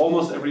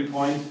almost every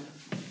point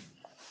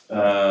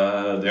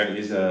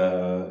there's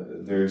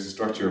a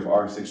structure of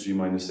R6G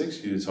minus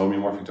 6. It's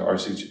homeomorphic to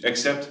R6G,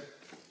 except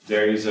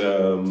there is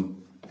a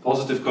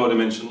positive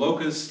codimension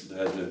locus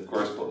that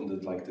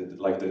corresponds like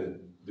the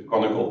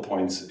conical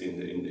points in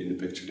the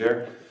picture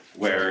there,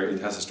 where it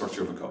has a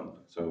structure of a cone.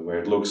 So where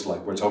it looks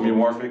like where it's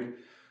homeomorphic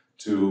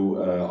to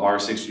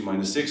R6G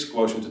minus 6,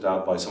 quotiented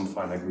out by some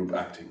finite group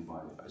acting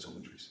by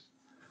isometries.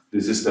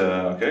 This is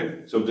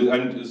okay. So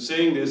I'm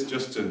saying this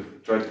just to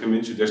try to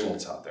convince you there's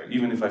lots out there.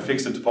 Even if I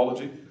fix the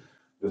topology,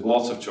 there's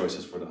lots of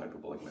choices for the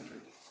hyperbolic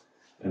metric.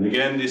 And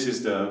again, this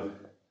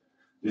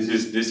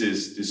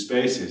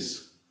space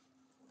is,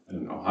 I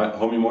don't know,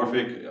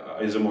 homeomorphic,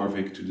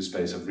 isomorphic to the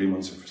space of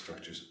Riemann surface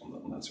structures on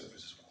that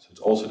surface as well. So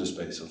it's also the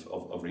space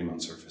of Riemann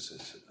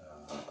surfaces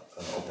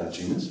of that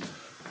genus.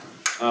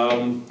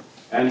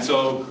 And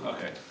so,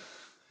 okay.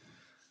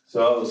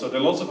 So there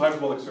are lots of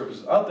hyperbolic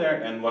surfaces out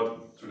there, and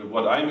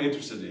what I'm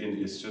interested in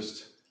is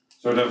just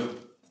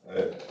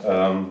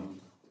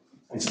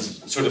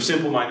it's sort of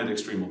simple-minded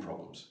extremal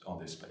problems on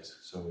this space.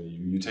 So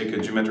you take a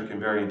geometric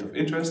invariant of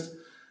interest,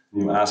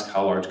 and you ask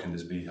how large can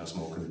this be, how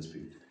small can this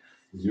be.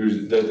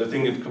 The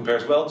thing it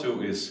compares well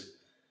to is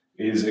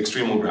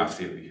extremal graph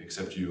theory,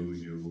 except you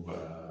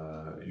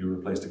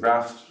replace the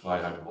graph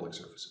by hyperbolic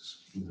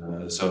surfaces.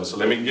 So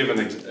let me give an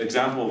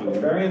example of an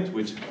invariant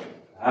which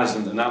has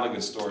an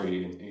analogous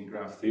story in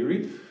graph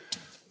theory.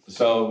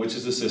 So which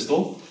is the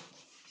systole.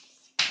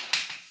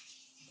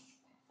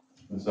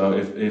 So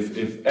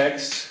if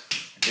X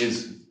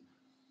is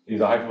a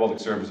hyperbolic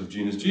surface of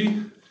genus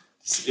G,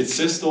 its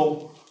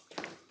systole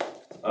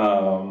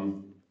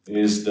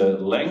is the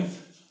length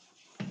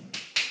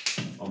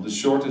of the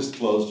shortest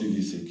closed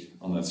geodesic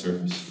on that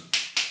surface.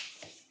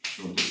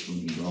 Shortest,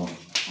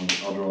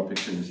 I'll draw a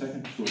picture in a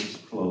second.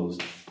 Shortest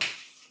closed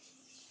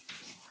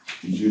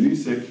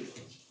geodesic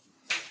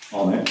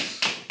on X.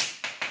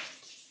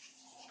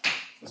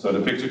 So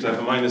the picture type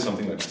of mine is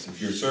something like this.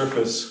 If your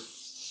surface,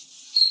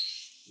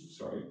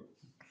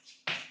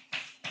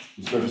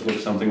 the surface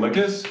looks something like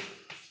this,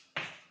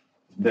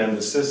 then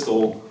the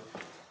systole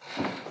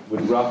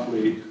would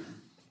roughly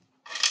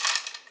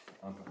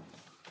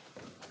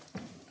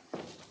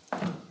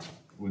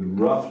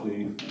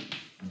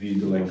be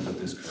the length of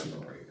this curve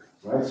over here,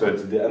 right? So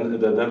it's the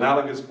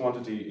analogous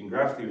quantity in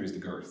graph theory is the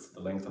girth, the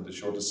length of the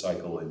shortest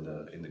cycle in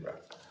the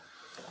graph.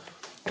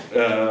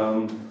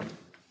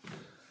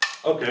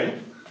 Okay,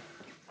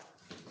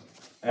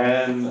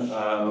 and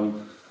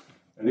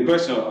the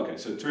question, okay,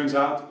 so it turns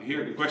out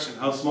here the question,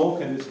 how small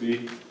can this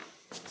be?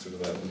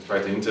 Sort of try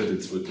to hint at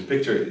it with the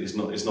picture is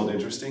not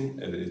interesting.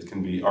 It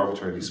can be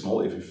arbitrarily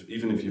small.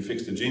 Even if you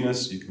fix the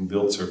genus, you can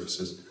build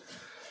surfaces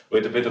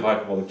with a bit of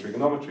hyperbolic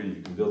trigonometry.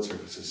 You can build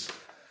surfaces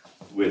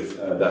with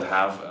that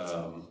have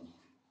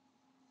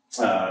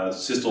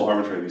systole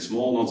arbitrarily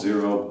small, not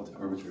zero, but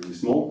arbitrarily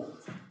small.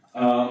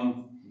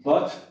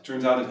 But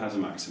turns out it has a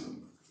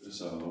maximum.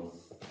 So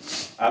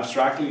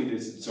abstractly,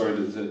 this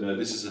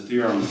is a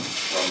theorem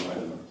from I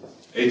don't know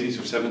 80s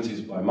or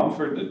 70s by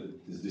Mumford. That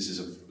this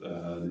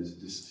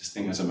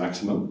thing has a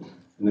maximum.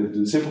 And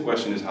the simple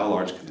question is, how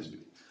large can this be?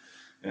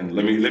 And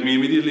let me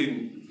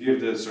immediately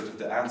give the sort of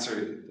the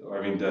answer. Or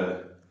I mean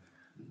the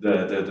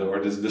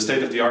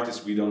state of the art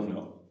is we don't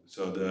know.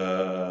 So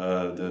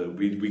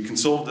we can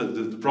solve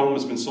the problem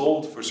has been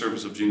solved for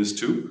surface of genus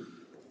 2,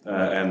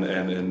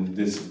 and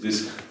this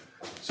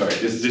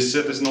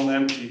set is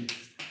non-empty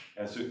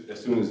as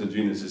soon as the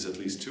genus is at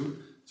least 2.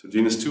 So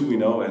genus 2 we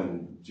know,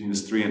 and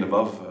genus 3 and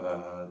above,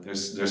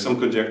 there's some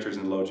conjectures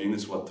in low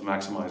genus what the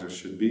maximizers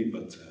should be,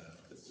 but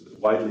it's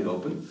widely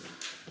open.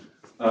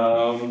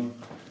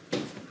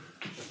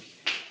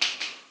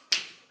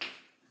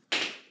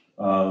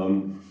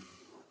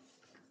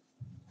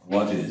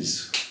 What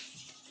is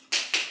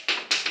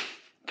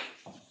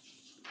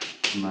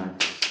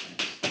max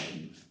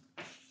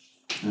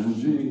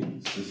energy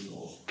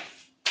systole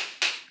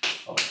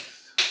of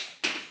X?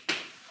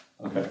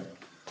 Okay.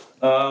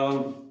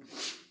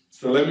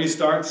 So let me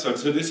start. So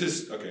this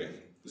is okay.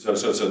 So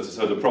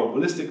the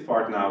probabilistic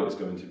part now is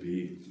going to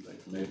be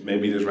like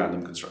maybe there's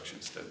random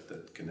constructions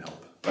that can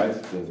help, right?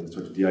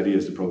 The idea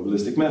is the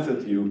probabilistic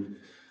method. You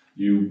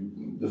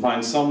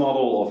define some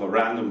model of a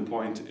random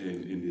point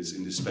in this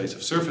space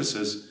of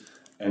surfaces,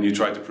 and you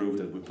try to prove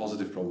that with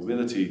positive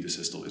probability the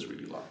systole is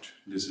really large.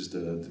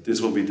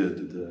 This will be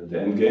the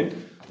end game.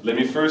 Let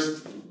me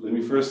first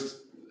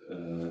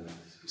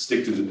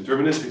stick to the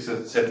deterministic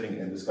setting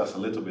and discuss a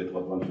little bit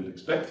what one should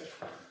expect.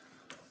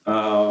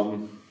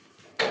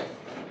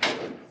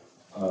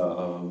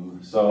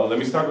 So let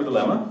me start with the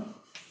lemma.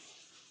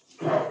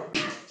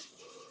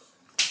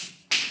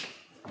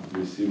 Let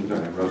me see what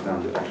I wrote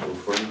down the actual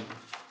form.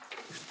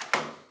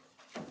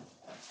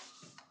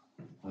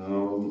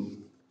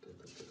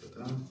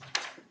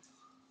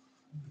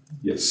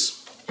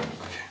 Yes.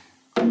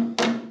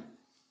 Okay.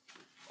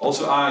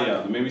 Also,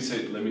 yeah. Let me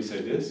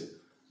say this.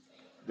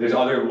 There's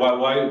other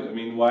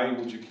why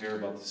would you care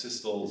about the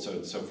systole?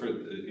 So for,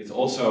 it's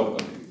also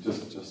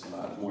just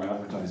more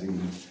advertising.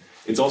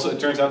 It's also, it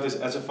turns out this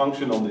as a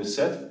function on this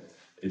set.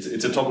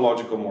 It's a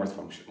topological Morse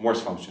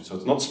function. So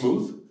it's not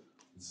smooth.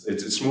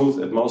 It's smooth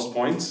at most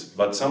points,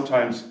 but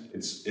sometimes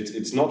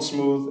it's not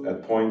smooth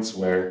at points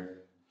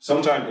where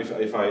sometimes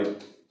if I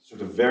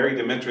sort of vary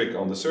the metric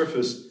on the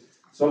surface,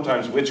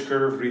 sometimes which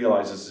curve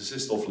realizes the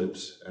systole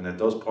flips, and at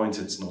those points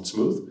it's not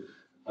smooth.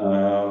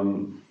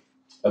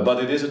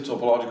 But it is a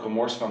topological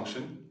Morse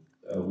function,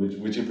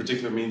 which in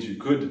particular means you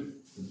could.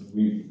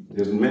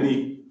 There's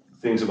many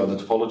things about the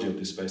topology of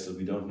this space that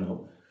we don't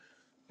know,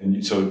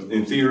 and so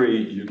in theory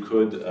you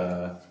could,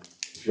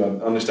 if you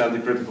understand the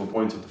critical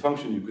points of the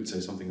function, you could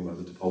say something about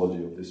the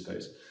topology of this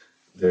space.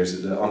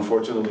 There's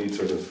unfortunately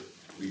sort of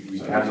we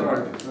can't.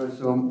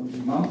 So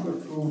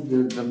Manfred proved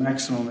the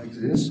maximum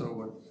exists, or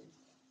what?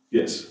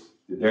 Yes,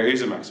 there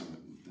is a maximum.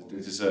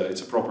 It's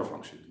a proper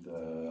function.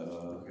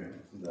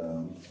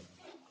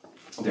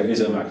 There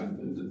is a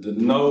maximum.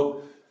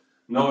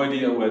 No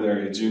idea whether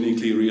it's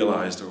uniquely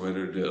realized or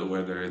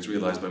whether it's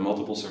realized by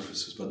multiple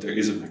surfaces, but there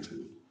is a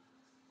maximum.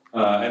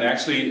 And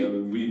actually,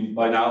 we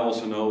by now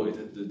also know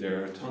that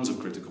there are tons of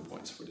critical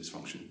points for this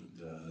function.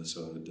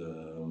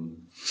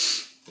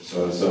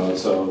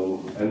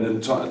 And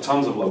then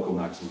tons of local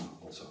maxima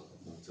also.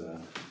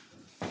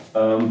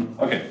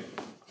 Okay.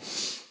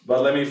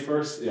 But let me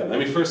first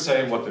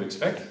say what to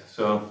expect.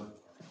 So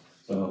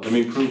let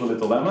me prove a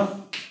little lemma.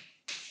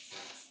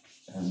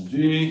 And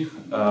G,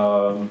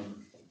 I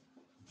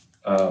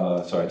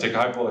take a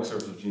hyperbolic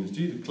surface of genus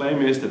G. The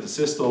claim is that the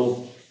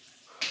systole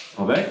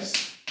of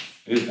X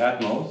is at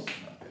most.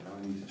 Okay, now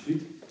I need to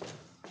cheat.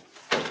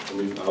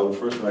 I will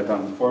first write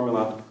down the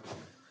formula.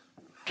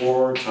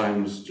 4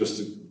 times, just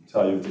to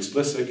tell you it's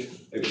explicit,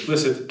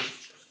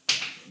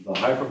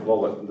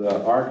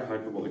 the arc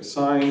hyperbolic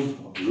sine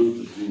of root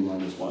of G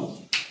minus 1.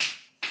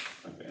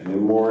 Okay, and then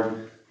more,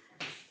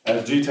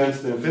 as G tends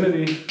to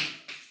infinity,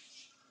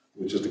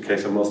 which is the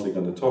case I'm mostly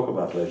going to talk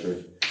about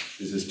later,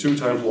 this is 2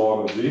 times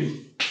log of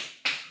G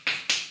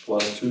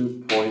plus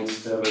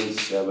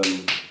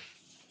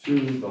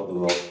 2.772 blah blah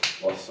blah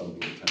plus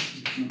something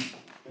times.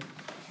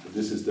 So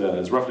this is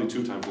it's roughly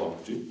 2 times log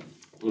of G.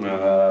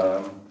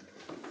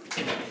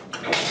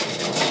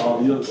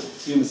 You'll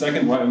see in a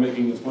second why I'm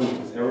making this point of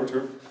this error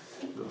term.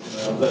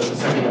 The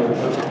second error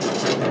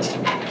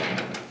term.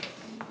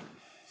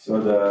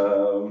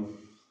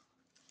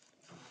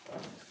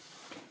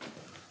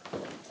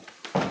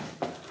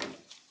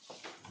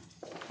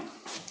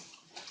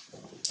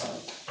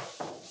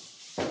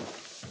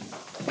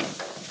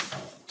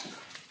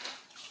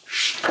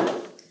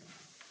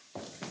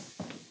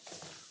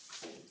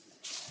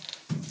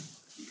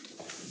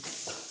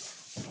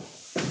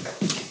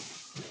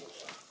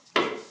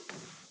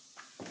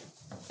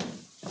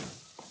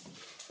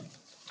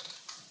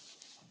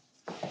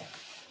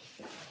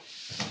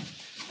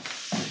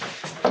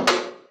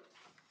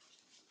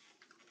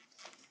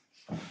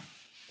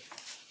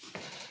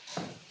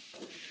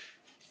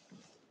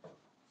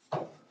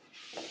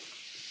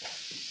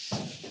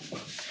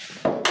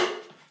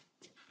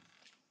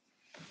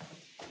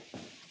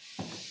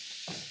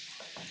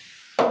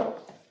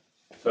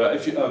 So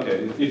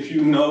if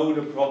you know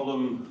the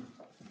problem,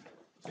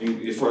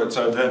 maybe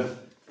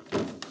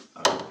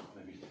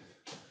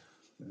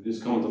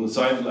just comment on the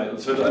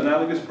side. So the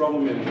analogous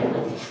problem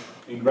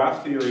in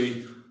graph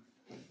theory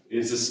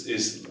is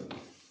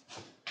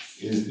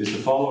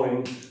the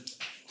following.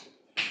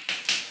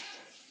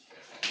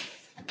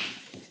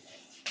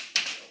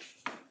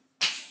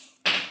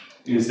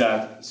 Is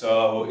that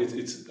so?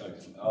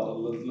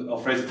 I'll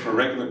phrase it for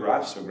regular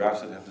graphs, so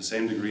graphs that have the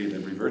same degree at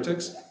every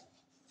vertex.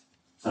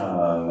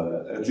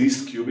 At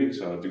least cubic,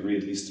 so a degree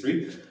at least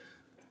 3.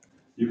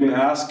 You can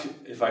ask,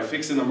 if I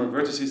fix the number of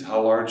vertices,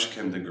 how large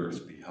can the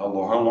girth be? How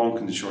long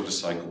can the shortest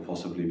cycle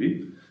possibly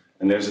be?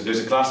 And there's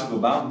a classical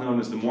bound known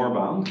as the Moore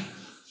bound.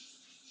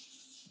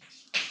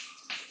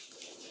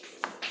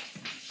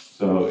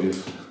 So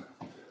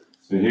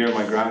here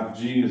my graph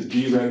G is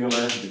D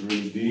regular,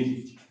 degree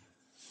D,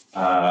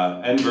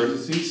 n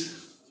vertices,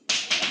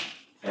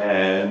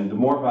 and the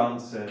Moore bound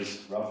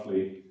says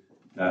roughly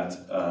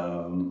that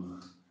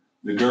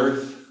the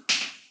girth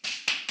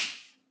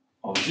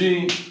of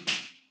G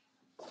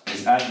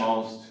is at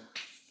most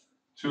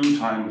 2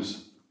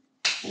 times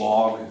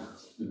log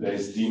the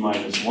base D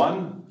minus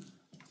 1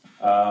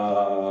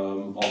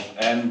 of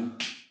n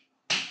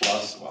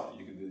plus, well,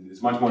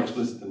 it's much more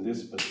explicit than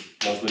this, but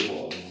plus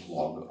little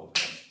log of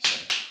n.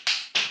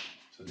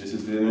 So this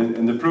is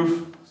in the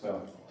proof.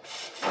 So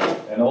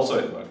And also,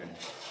 okay.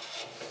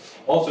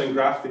 Also in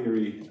graph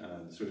theory,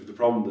 sort of the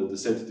problem, the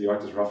state of the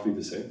art is roughly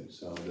the same.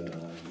 So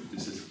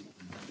this is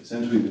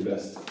essentially the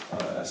best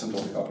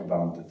asymptotic upper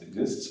bound that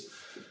exists.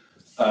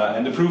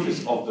 And the proof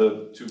is of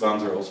the two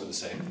bounds are also the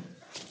same.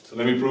 So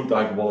let me prove the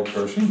hyperbolic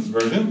version.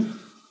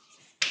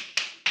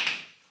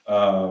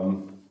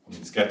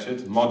 Sketch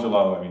it.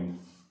 Modulo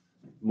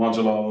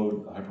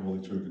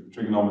hyperbolic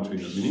trigonometry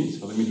that we need.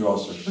 So let me draw a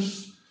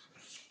surface.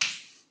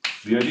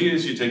 The idea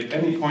is you take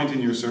any point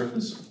in your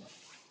surface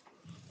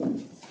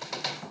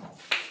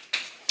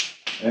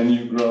and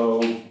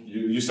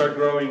you start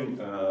growing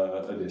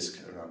a disk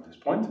around this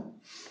point.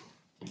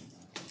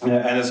 And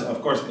as,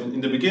 of course,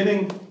 in the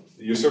beginning,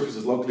 your surface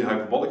is locally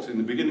hyperbolic. So in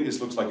the beginning, this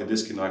looks like a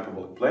disk in the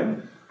hyperbolic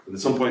plane. But at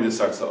some point, it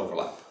starts to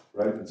overlap,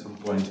 right? At some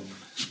point,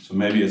 so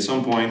maybe at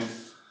some point,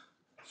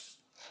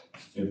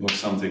 it looks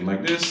something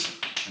like this,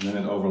 and then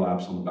it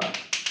overlaps on the back.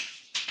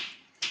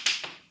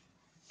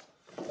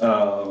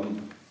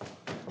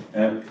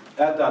 And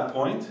at that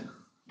point,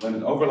 when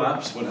it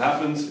overlaps, what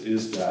happens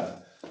is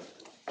that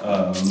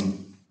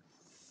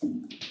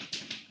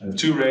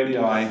two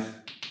radii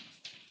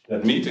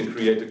that meet and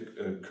create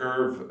a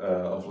curve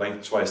of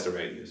length twice the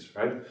radius,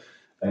 right?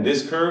 And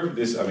this curve,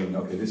 this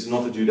is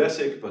not a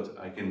geodesic, but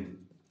I can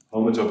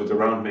homotope it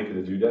around, make it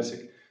a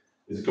geodesic.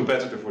 It's a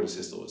competitor for the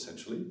systole,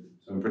 essentially.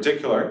 So in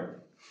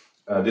particular,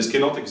 this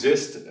cannot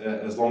exist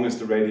as long as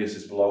the radius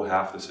is below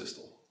half the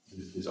systole.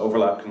 This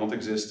overlap cannot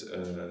exist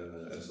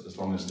as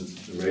long as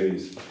the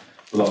radius is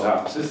below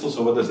half the systole.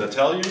 So what does that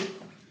tell you?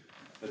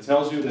 That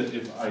tells you that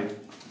if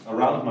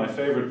around my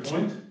favorite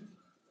point,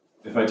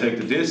 if I take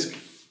the disk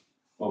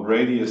of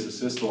radius the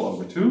systole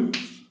over 2,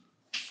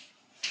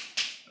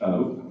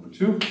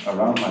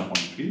 around my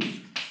point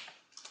P,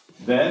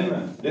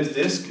 then this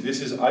disk,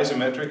 this is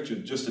isometric to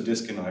just a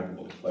disk in a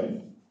hyperbolic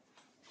plane.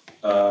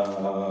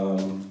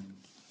 So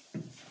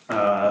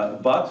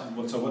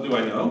what do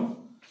I know?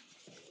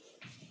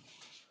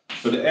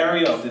 So the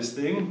area of this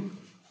thing,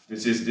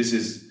 this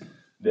is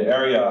the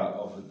area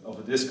of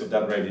a disk of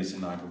that radius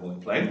in the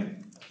hyperbolic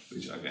plane.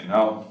 Which again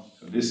now,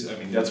 so this,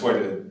 that's where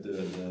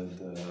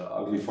the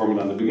ugly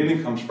formula in the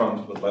beginning comes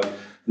from. But like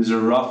this is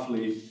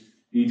roughly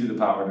e to the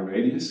power of the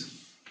radius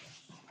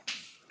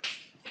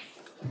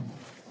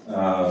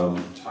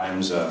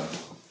times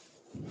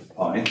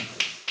pi.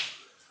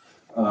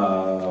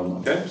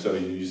 Okay, so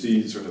you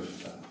see sort of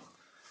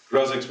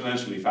grows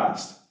exponentially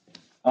fast.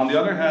 On the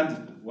other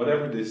hand,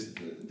 whatever this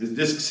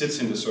disk sits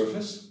in the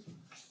surface,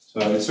 so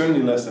it's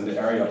certainly less than the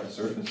area of the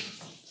surface.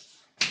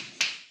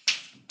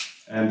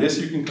 And this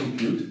you can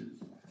compute.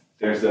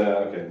 There's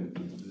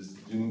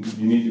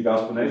you need the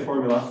Gauss-Bonnet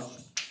formula,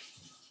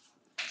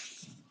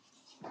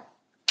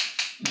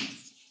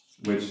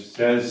 which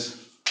says,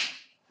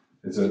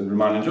 it's a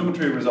Riemannian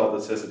geometry result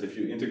that says that if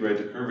you integrate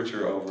the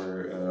curvature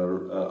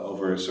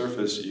over a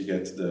surface, you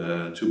get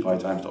the 2 pi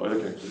times the Euler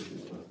characteristic.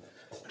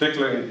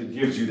 Particularly, it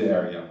gives you the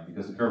area,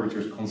 because the curvature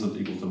is constant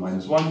equal to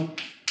 -1.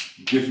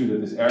 It gives you that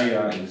this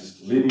area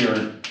is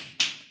linear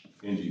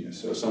in genus.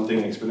 So something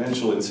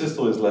exponential in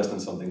systole is less than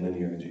something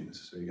linear in genus.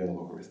 So you get a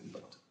logarithm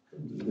bound.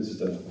 This is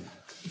the...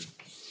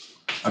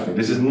 Okay,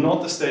 this is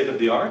not the state of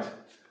the art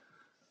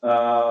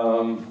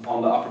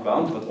on the upper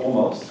bound, but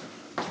almost.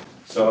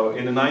 So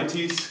in the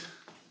 90s,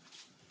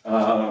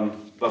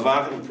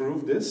 Bavarin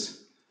proved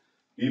this.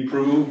 He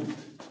proved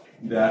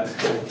that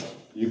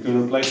you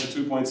can replace the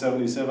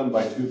 2.77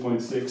 by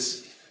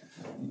 2.6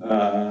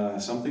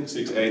 something,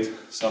 68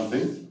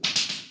 something.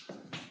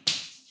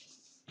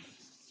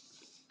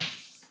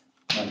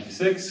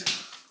 96.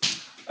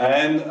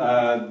 And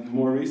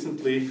more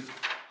recently,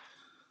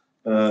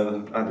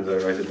 did I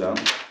write it down?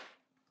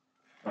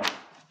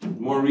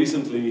 More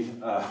recently,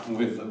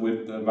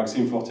 with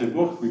Maxime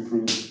Fortier-Bourg, we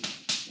proved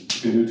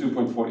you can do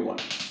 2.41.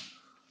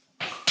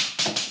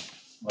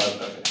 But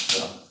okay,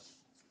 so.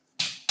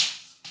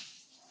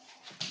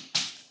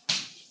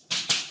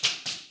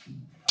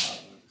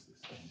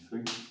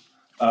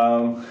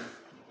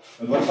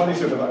 But one funny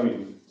sort of,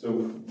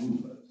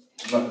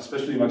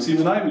 especially Maxime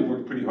and I, we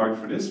worked pretty hard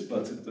for this,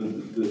 but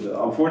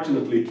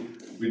unfortunately,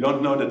 we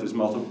don't know that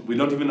we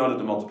don't even know that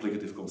the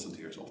multiplicative constant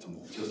here is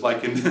optimal.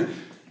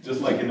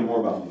 Just like in the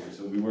Moore-bound here.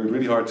 So we worked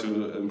really hard to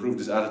improve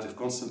this additive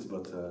constant,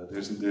 but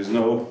there's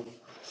no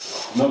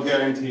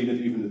guarantee that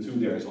even the 2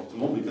 there is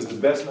optimal, because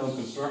the best known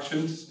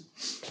constructions,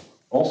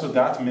 also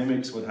that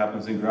mimics what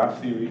happens in graph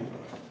theory.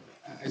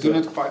 I do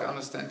not quite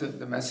understand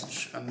the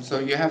message. So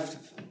you have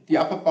the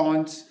upper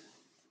bound,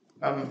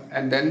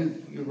 and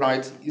then you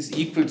write is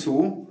equal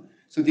to.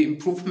 So the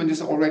improvement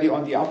is already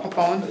on the upper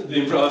bound.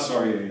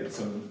 Sorry.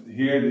 So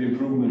here the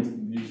improvement,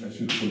 I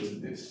should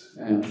put this.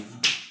 Yeah.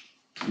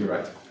 You're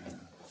right.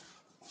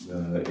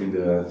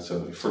 So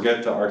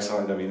forget the arc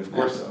sign. Of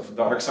course,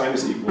 the arc sign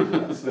is equal to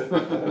that.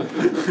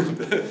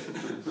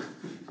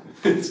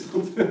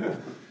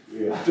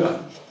 Yeah.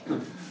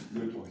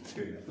 Good point.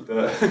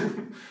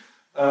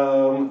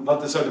 But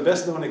the so the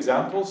best known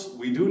examples,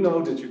 we do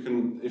know that you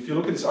can, if you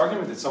look at this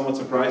argument, it's somewhat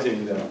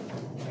surprising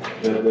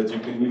that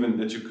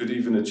you could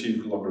even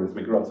achieve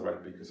logarithmic growth,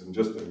 right? Because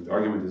the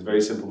argument is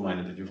very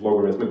simple-minded. That you have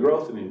logarithmic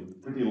growth and you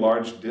have pretty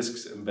large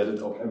disks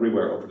embedded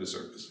everywhere over the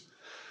surface.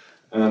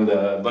 And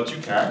but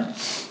you can.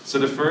 So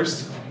the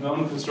first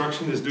known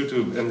construction is due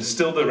to, and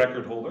still the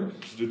record holder,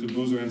 is due to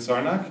Boozer and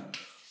Sarnak,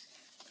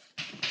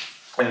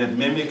 and it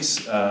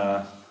mimics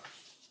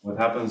what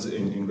happens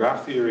in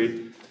graph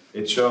theory.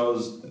 It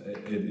shows,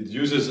 it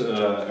uses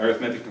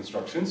arithmetic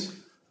constructions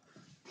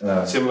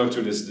similar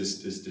to this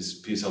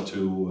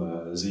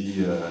PSL2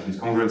 Z, these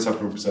congruent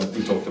subgroups that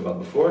we talked about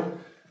before.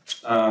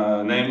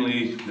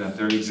 Namely, that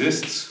there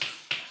exists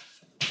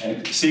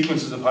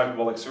sequences of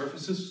hyperbolic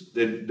surfaces.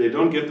 They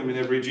don't get them in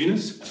every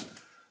genus,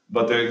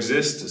 but there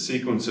exist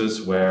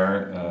sequences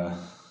where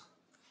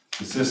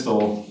the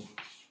systole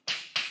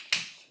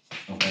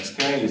of xk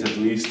is at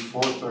least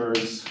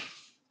 4/3,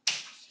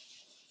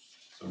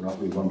 so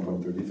roughly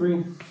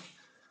 1.33,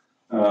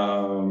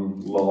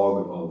 log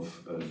of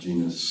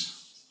genus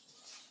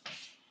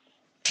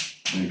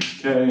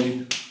xk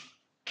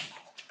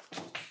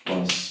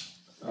plus,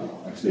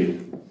 actually,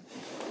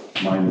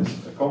 minus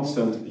a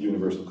constant, a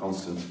universal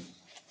constant,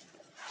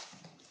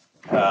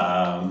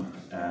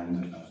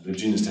 and the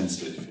genus tends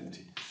to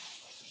infinity,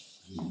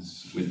 genus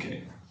with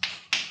k.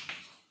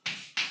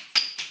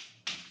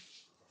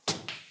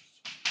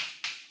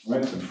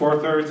 Right, so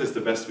 4/3 is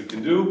the best we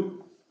can do,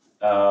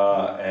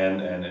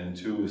 and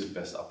 2 is the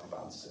best upper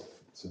bound.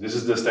 So this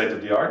is the state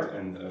of the art,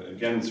 and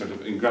again, sort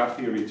of in graph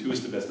theory, 2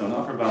 is the best known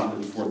upper bound,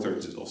 and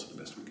 4/3 is also the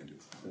best we can do,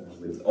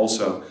 with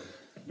also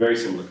very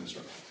similar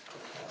construction.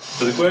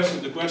 So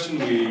the question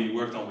we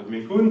worked on with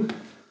Min-Kun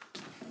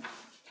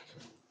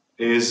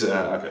is,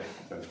 okay,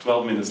 I have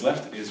 12 minutes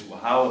left, is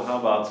how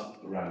about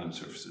random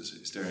surfaces?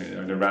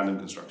 Are there random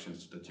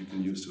constructions that you can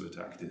use to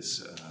attack this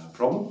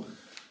problem?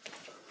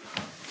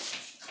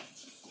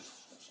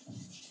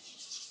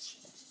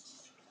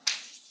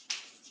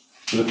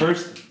 So the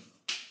first,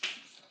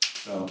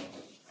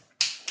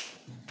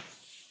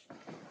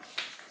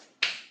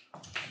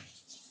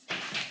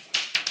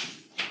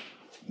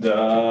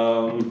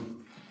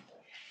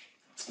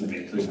 let me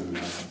click on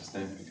this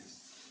name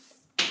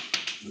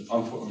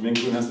because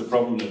Min-Kun has the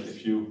problem that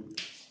if you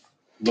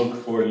look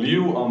for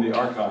Liu on the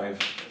archive,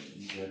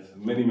 you get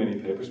many, many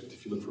papers, but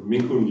if you look for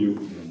Min-Kun Liu,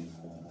 then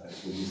it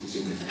will be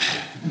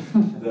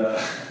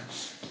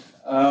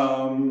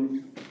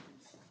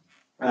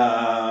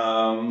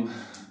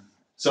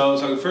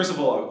So first of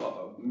all,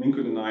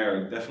 Min-Kun and I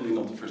are definitely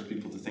not the first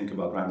people to think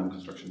about random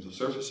constructions of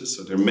surfaces.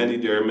 So there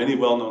are many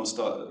well-known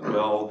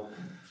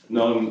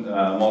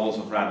models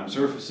of random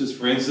surfaces.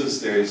 For instance,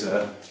 there is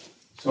a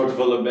sort of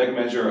a Lebesgue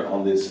measure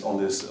on this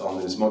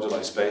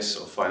moduli space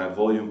of finite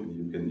volume.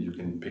 You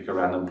can pick a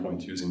random point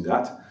using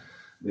that.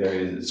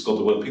 It's called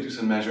the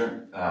Will-Peterson measure.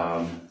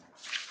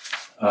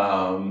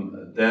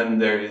 Then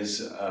there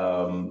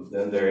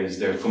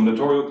are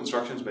combinatorial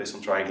constructions based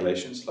on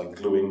triangulations, like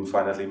gluing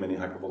finitely many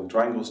hyperbolic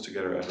triangles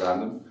together at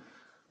random.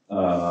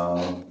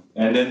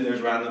 And then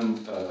there's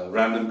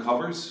random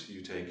covers.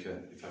 You take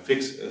if I fix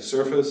a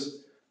surface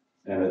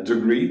and a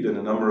degree, then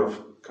the number of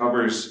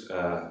covers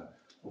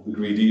of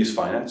degree d is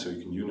finite, so you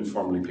can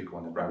uniformly pick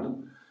one at random.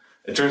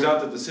 It turns out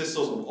that the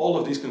systoles of all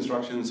of these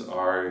constructions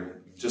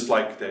are just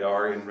like they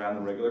are in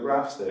random regular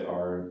graphs. They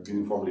are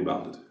uniformly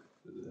bounded.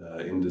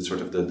 In the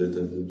sort of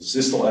the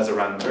systole as a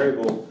random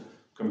variable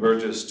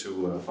converges to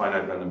a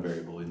finite random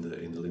variable in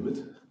the limit.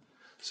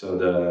 So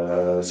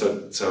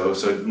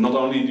not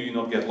only do you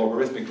not get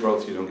logarithmic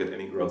growth, you don't get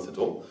any growth at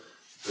all.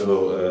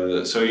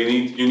 So you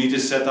need to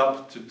set up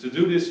to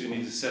do this. You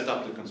need to set up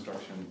the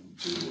construction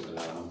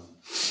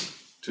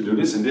to do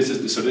this. And this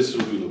is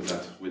what we looked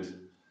at with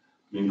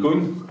Min-Kun.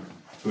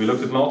 So we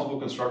looked at multiple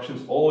constructions,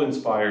 all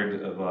inspired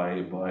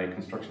by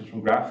constructions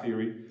from graph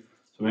theory.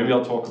 So maybe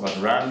I'll talk about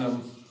random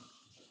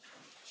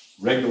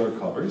regular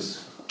covers.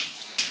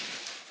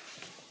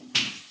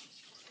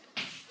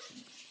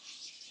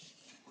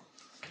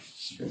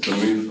 Okay, so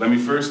let me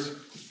first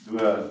do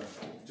a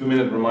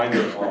 2-minute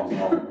reminder on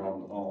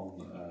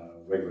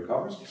regular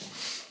covers.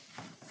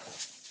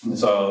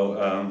 So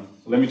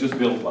let me just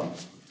build one.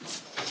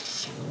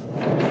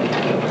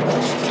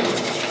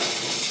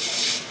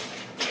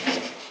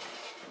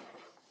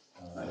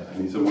 I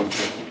need someone to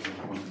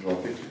draw a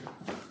picture.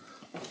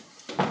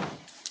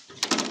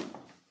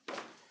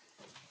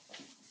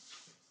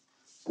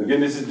 Again,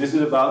 this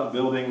is about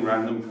building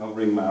random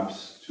covering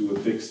maps to a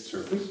fixed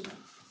surface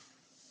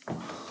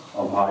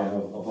of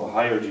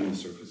higher genus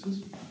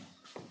surfaces.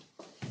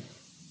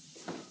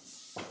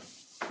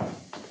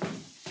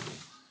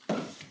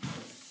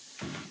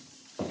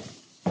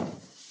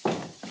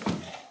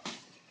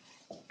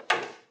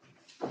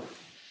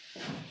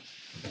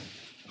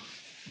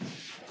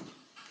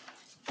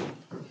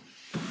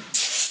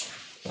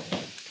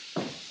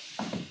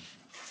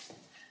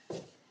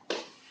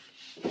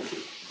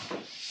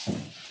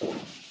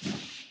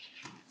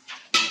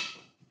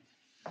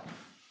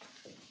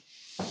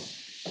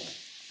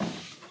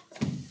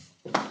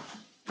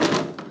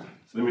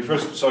 So let me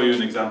first show you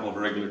an example of a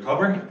regular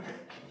cover.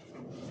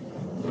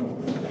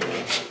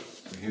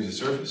 So here's a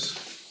surface.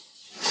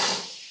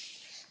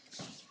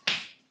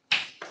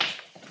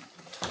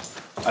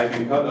 I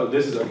can cut, oh,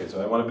 this is, okay,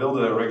 so I want to build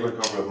a regular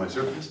cover of my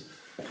surface.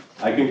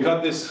 I can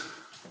cut this,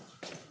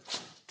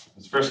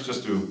 let's first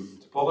just do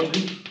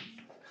topology.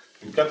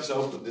 I can cut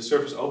this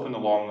surface open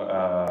along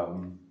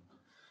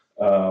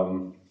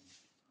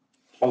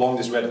along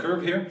this red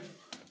curve here.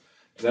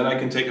 Then I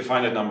can take a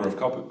finite number of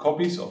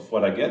copies of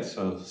what I get,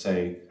 so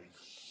say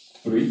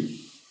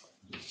 3.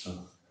 So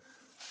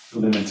to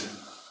limit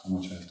how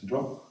much I have to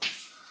draw.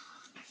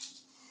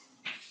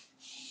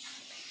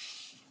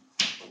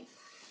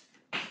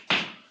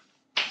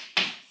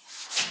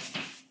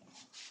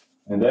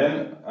 And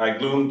then I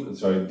gloomed,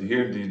 sorry,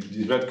 here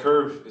the red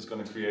curve is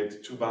going to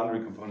create 2 boundary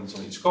components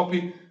on each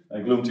copy. I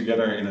glue them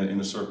together in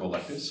a circle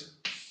like this.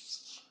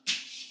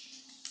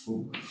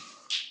 Ooh.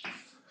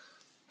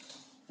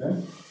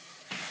 Okay.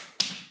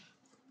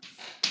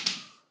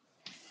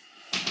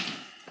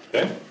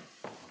 Okay.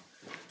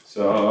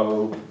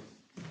 So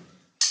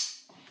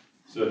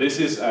this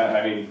is,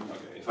 I mean,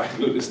 okay, if I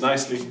glue this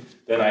nicely,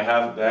 then I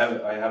have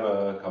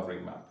a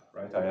covering map,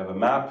 right? I have a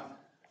map.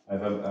 I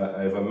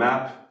have a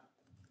map.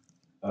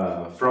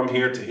 From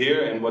here to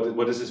here, and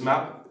what is this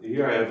map?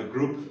 Here I have a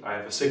group, I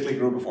have a cyclic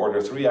group of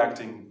order 3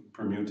 acting,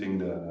 permuting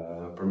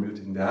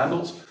the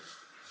handles,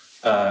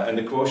 and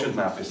the quotient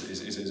map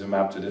is a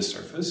map to this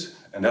surface,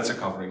 and that's a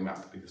covering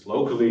map because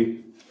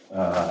locally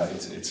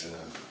it's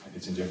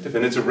injective,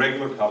 and it's a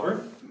regular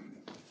cover.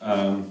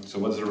 So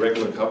what is a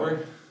regular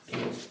cover?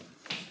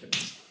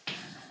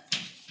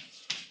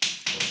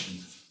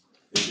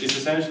 It's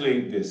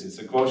essentially this. It's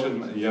a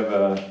quotient.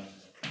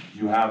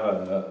 You have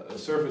a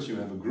surface, you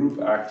have a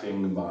group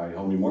acting by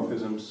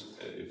homeomorphisms,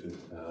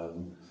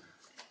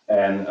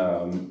 and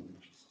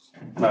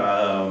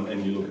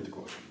you look at the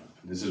quotient map.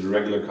 This is a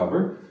regular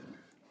cover.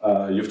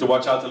 You have to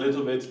watch out a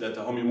little bit that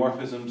the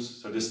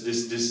homeomorphisms. So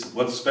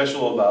what's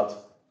special about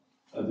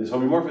these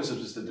homeomorphisms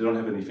is that they don't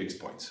have any fixed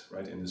points,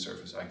 right, in the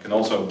surface. I can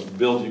also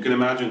build. You can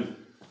imagine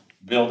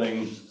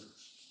building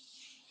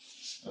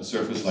a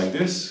surface like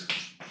this.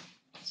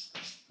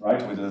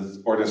 Right, with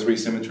an order 3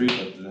 symmetry,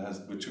 but it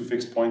has with 2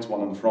 fixed points,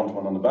 one on the front,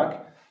 one on the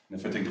back. And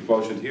if I take the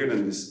quotient here,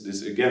 then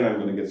this again, I'm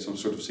going to get some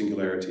sort of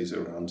singularities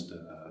around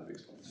the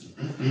fixed points.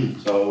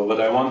 So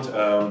what I want,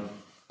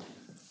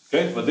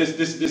 okay, but this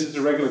is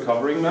a regular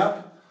covering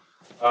map,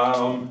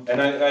 and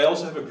I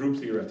also have a group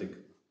theoretic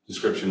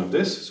description of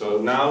this. So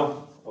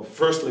now,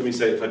 first, let me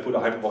say, if I put a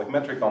hyperbolic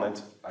metric on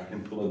it, I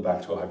can pull it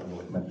back to a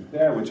hyperbolic metric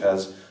there, which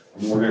has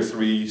an order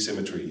 3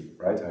 symmetry,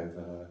 right? I have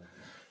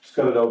just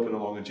cut it open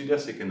along a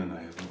geodesic, and then I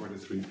have an order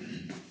 3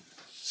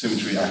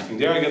 symmetry acting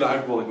there. I get a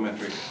hyperbolic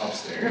metric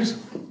upstairs.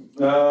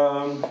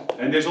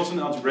 And there's also an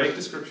algebraic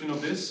description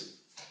of this.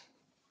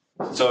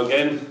 So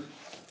again,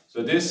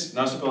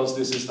 now suppose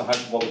this is the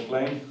hyperbolic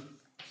plane,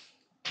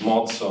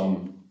 mod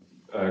some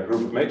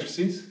group of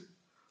matrices.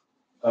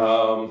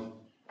 Then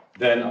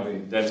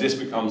this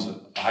becomes a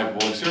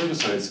hyperbolic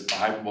surface, so it's a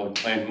hyperbolic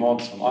plane mod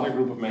some other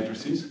group of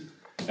matrices.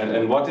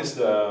 And what is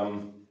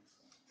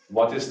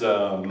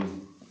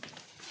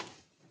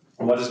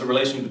the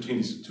relation between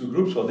these 2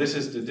 groups? Well, this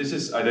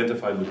is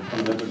identified with the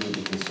fundamental group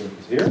of this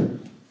surface here,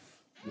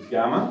 this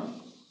gamma,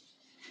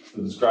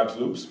 that describes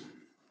loops.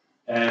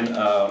 And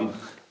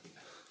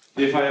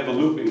if I have a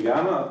loop in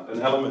gamma, an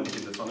element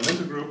in the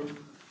fundamental group,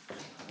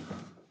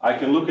 I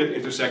can look at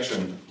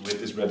intersection with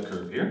this red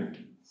curve here.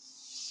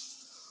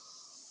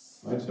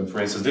 Right, so for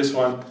instance, this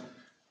one,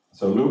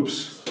 so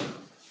loops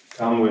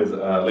come with,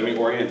 let me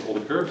orient all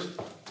the curves.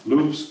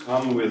 Loops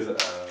come with,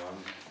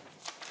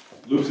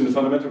 loops in the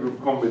fundamental group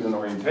come with an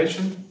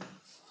orientation.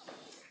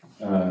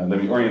 Let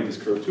me orient this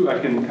curve too. I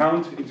can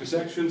count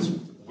intersections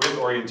with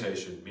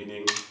orientation,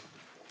 meaning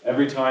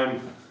every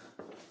time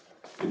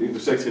it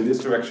intersects in this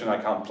direction, I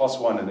count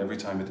 +1, and every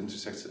time it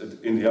intersects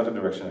in the other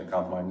direction, I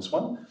count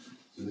 -1.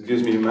 So it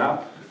gives me a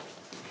map.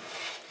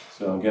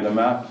 So I get a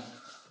map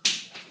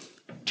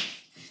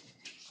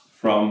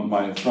from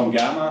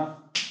gamma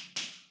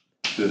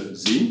to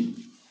z,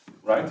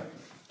 right?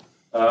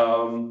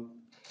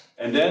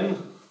 And then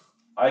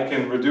I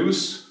can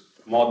reduce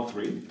mod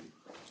 3.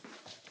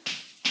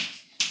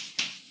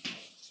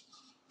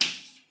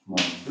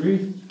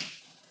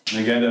 And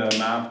I get a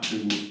map to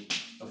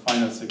a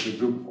finite cyclic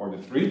group of order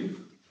 3.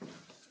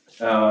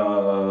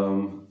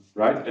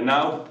 Right? And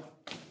now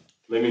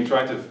let me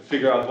try to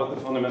figure out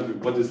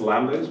what this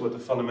lambda is, what the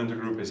fundamental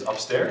group is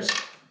upstairs.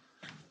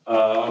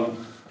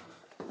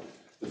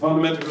 The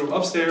fundamental group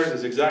upstairs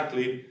is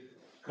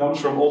comes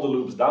from all the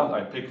loops down.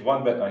 I pick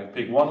one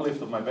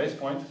lift of my base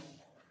point.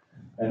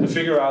 And to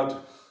figure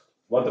out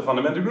what the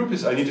fundamental group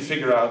is, I need to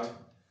figure out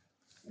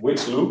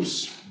which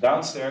loops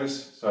downstairs.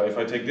 So if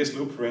I take this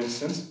loop, for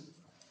instance,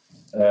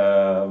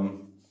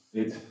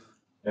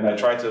 and I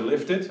try to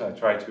lift it, I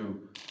try to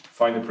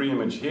find a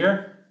pre-image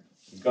here,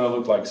 it's going to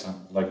look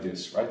like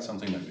this, right?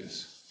 Something like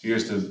this.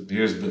 Here's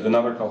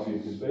another copy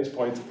of this base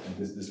point, and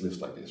this lifts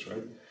like this,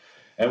 right?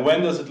 And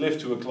when does it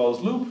lift to a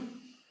closed loop?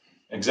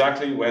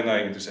 exactly when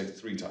I intersect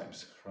 3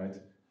 times, right?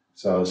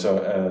 So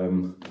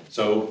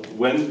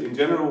when, in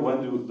general,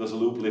 does a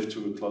loop live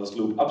to a closed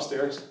loop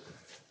upstairs?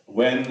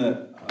 When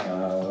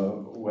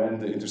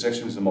the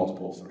intersection is a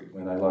multiple of 3,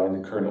 when I lie in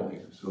the kernel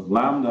here. So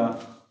lambda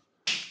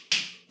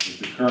is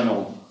the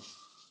kernel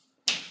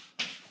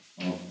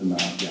of the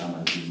map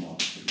gamma G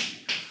mod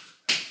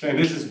 3. And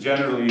this is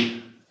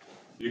generally,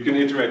 you can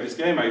iterate this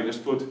game.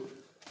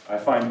 I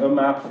find a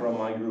map from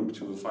my group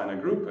to a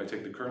finite group. I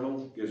take the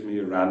kernel, gives me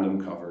a random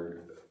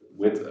cover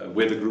with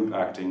a group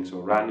acting, so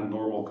a random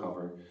normal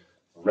cover,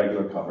 a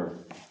regular cover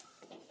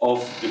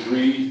of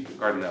degree, the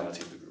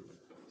cardinality of the group.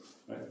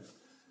 Right?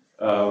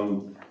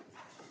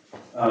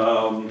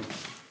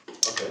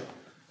 Okay,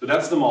 so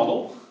that's the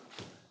model.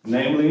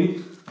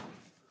 Namely,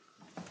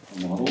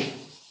 the model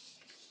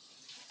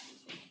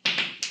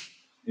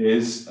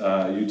is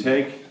you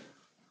take,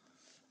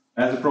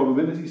 as a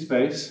probability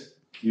space,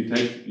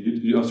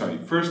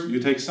 first you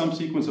take some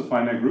sequence of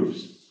finite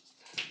groups.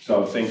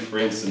 So think, for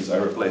instance, I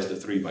replace the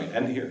 3 by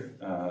n here.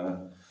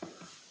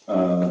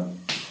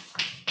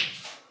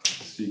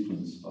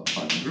 Sequence of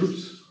finite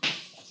groups.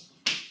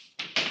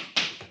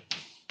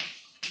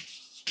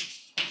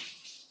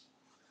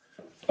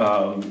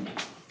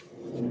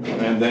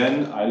 And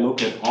then I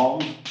look at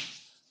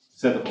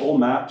set of all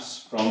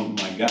maps from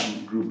my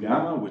group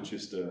gamma, which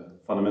is the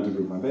fundamental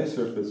group on base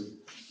surface,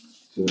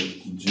 to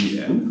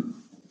Gn.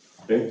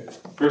 Okay.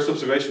 First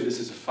observation: this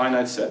is a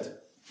finite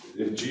set.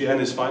 If Gn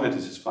is finite,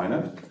 this is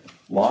finite.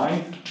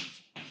 Why?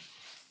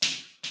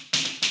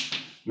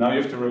 Now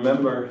you have to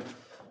remember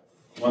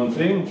one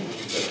thing.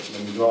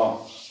 Let me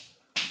draw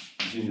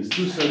genus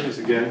 2 surface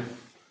again.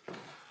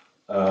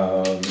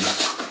 Let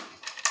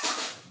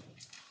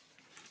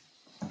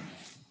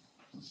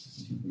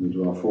me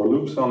draw 4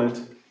 loops on it.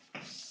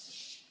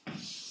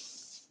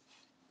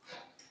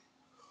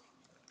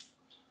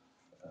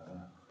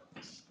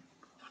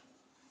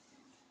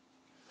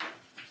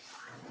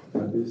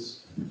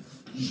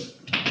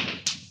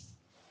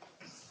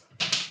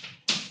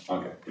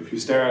 Okay, if you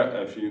stare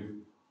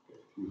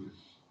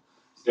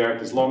at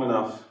this long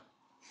enough,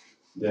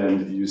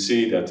 then you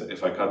see that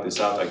if I cut this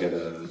out, I get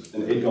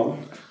an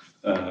agon.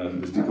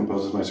 This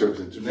decomposes my surface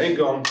into an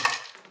agon.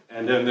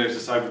 And then there's the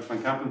Seifert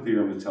van Kampen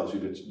theorem that tells you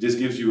that this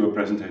gives you a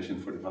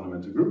presentation for the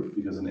fundamental group,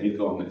 because an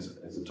agon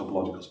is a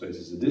topological space,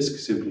 is a disk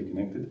simply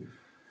connected.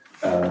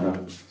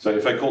 So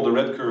if I call the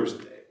red curves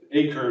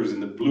A curves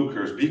and the blue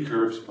curves B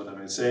curves, what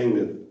am I saying?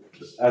 That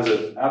as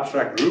an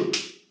abstract group,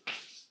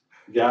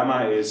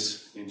 gamma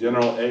is in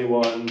general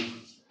A1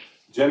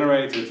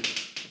 generated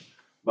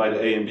by the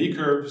A and B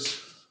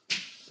curves,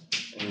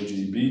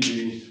 AG,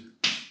 BG,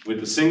 with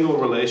the single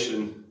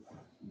relation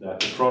that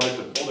the product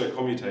of all their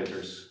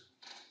commutators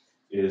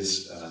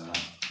is the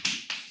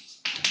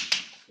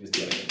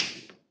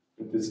identity.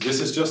 This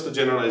is just a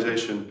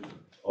generalization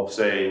of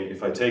saying,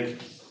 if I take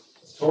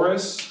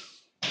torus,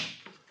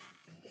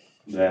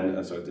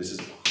 then, so this is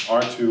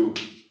R2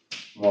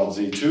 mod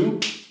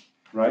Z2,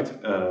 right?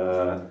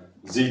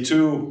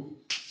 Z2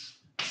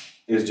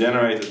 is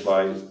generated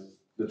by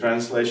the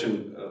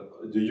translation,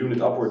 the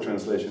unit upward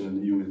translation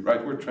and the unit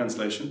rightward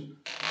translation.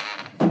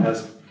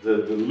 As the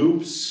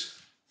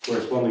loops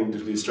corresponding to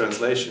these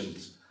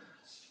translations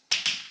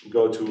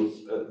go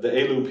to the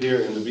A loop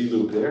here and the B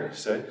loop there,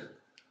 say,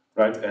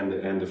 right?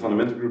 And the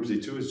fundamental group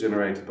Z2 is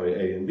generated by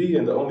A and B,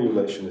 and the only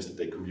relation is that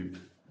they commute.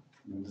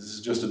 This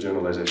is just a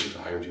generalization to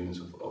higher genus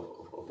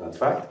of that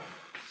fact.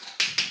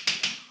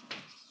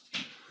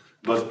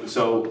 But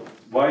so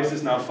why is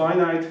this now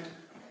finite?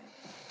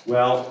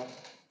 Well,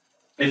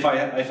 if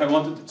I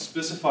wanted to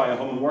specify a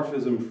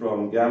homomorphism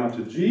from gamma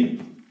to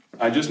G,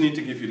 I just need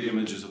to give you the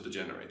images of the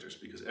generators,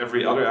 because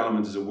every other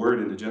element is a word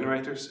in the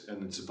generators,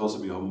 and it's supposed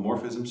to be a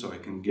homomorphism, so I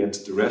can get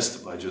the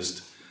rest by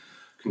just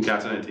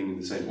concatenating in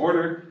the same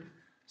order.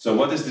 So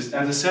what is this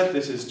as a set?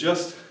 This is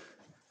just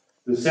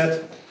the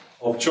set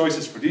of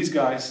choices for these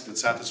guys that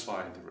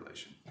satisfy the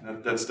relation.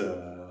 That's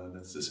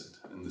the set.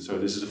 And so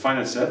this is a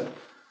finite set.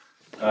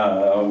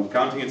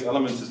 Counting its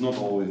elements is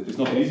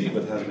not easy,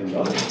 but has been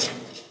done.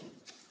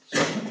 So,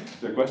 is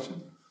there a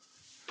question?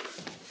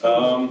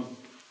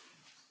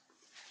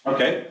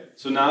 Okay,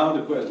 so now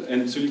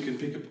so you can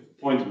pick a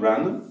point at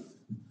random.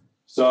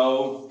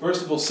 So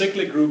first of all,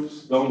 cyclic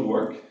groups don't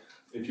work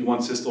if you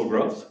want systole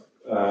growth.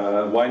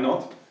 Why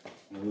not?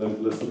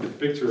 Let's look at the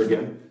picture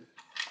again.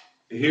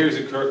 Here's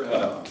a curve.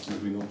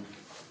 Maybe not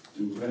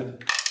do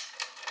red.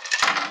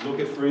 Look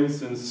at, for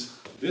instance,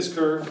 this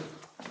curve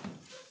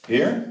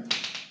here.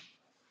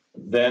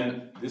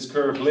 Then this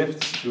curve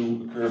lifts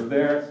to a curve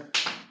there,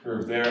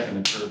 and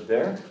a curve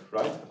there,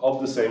 right?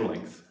 Of the same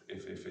length.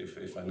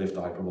 If I lift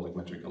the hyperbolic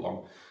metric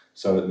along.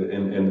 So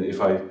and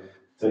if I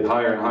take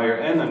higher and higher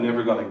n, I'm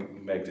never going to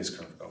make this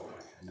curve go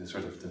away. And this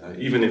sort of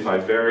even if I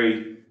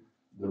vary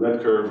the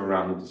red curve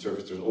around the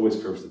surface, there's always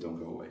curves that don't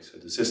go away. So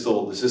the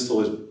systole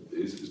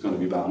is going to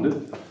be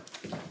bounded.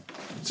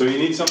 So you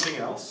need something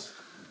else.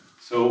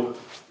 So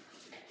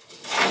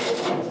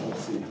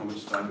let's see, how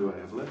much time do I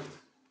have left?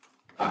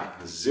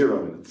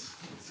 0 minutes.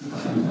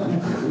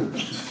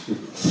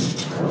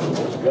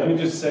 Let me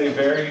just say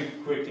very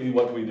quickly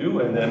what we do,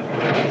 and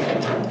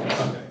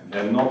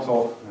then not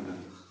talk,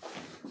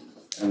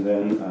 and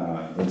then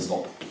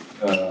stop.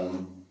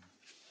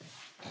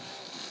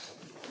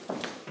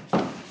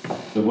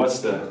 So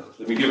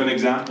let me give an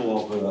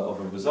example of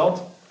a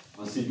result,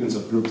 a sequence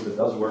of groups that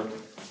does work.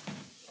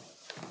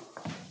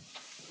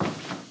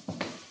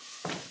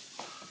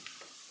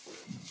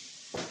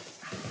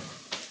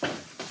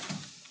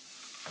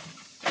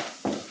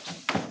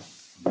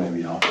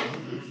 Maybe I'll.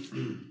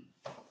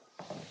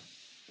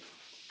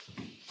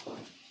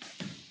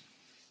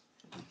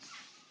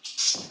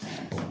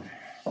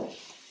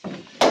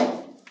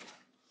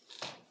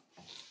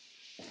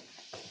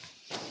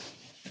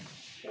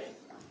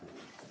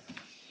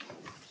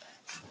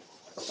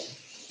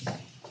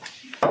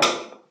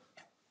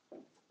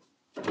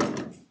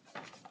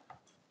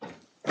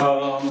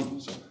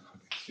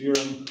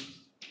 Theorem.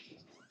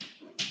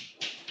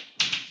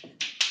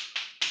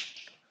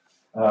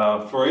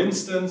 For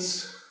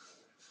instance,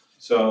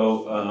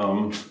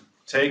 so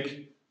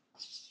take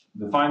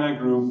the finite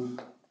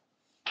group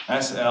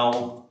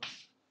SL2,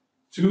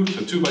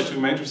 so 2 by 2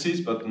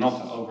 matrices, but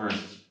not over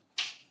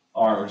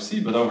R or C,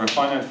 but over a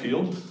finite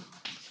field.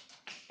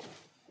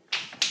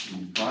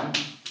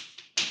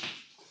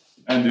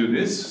 And do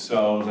this,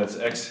 so let's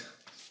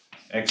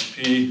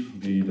XP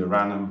be the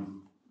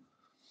random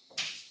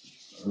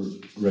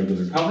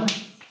regular cover.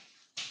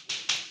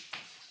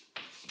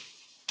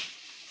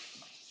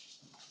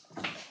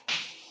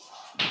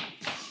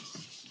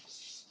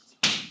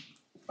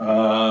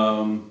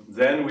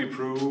 Then we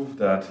prove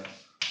that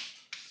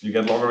you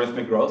get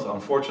logarithmic growth.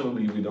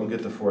 Unfortunately, we don't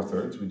get the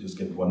 4/3, we just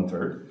get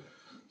 1/3.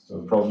 So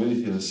the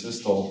probability of the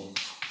systole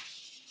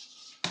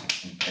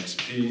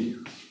XP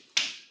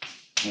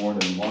more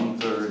than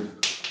 1/3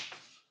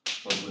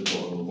 plus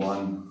little over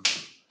 1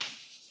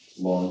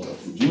 log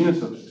of the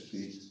genus of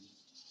XP,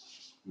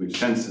 which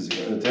tends to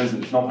zero.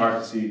 It's not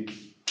hard to see,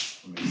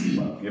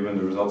 well, given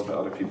the results by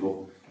other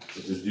people,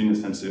 that this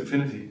genus tends to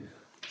infinity.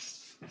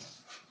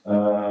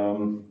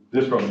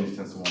 This probability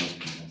tends to 1 as p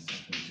tends to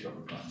infinity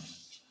over prime.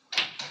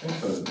 Okay,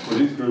 so for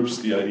these groups,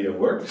 the idea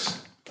works.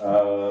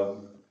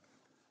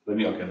 Let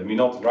me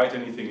not write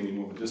anything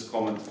anymore, but just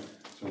comment.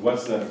 So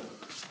what's the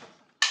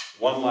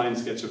one-line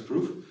sketch of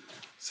proof?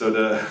 So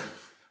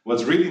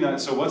what's really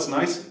nice. So what's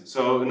nice?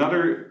 So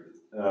another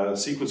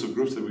sequence of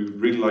groups that we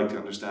would really like to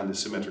understand is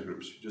symmetric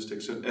groups. You just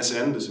take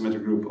Sn, the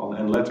symmetric group on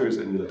n letters,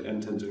 and you let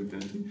n tend to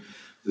infinity.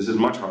 This is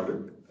much harder.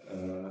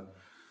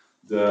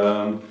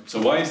 So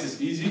why is this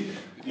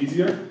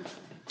easier?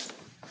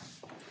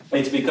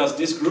 It's because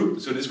this group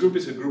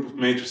is a group of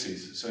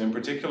matrices. So in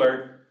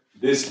particular,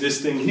 this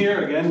thing here,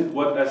 again,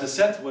 as a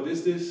set, what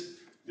is this?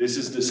 This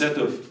is the set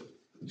of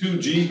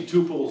 2G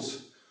tuples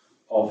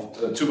of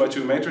 2 by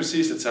 2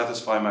 matrices that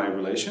satisfy my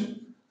relation.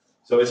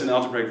 So it's an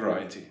algebraic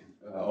variety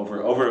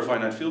over a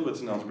finite field, but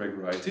it's an algebraic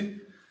variety.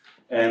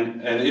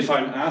 And if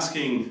I'm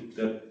asking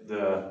that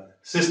the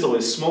systole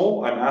is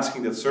small, I'm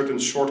asking that certain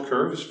short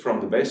curves from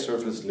the base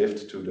surface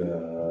lift to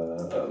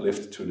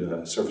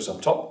the surface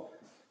up top,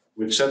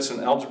 which sets an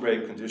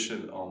algebraic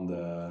condition on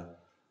the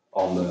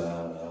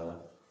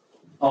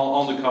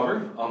cover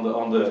on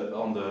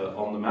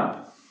the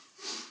map.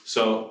 So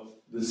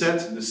the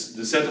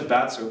set of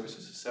bad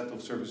surfaces, the set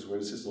of surfaces where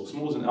the systole is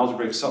small, is an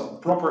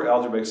proper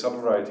algebraic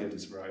subvariety of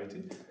this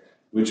variety,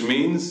 which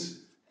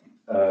means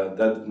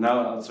that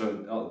now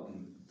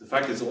the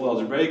fact that it's all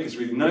algebraic is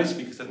really nice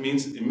because that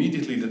means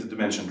immediately that the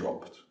dimension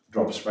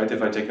drops, right?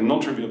 If I take a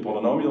non-trivial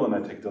polynomial and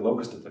I take the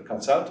locus that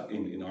cuts out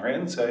in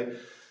Rn, say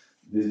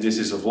this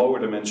is of lower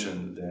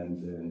dimension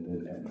than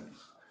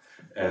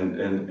n,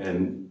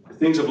 and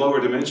things of lower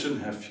dimension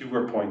have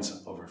fewer points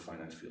over a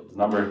finite field.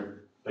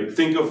 Number, like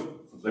think of,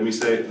 let me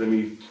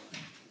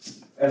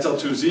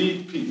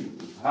SL2Z, P.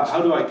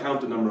 How do I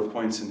count the number of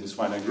points in this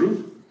finite group?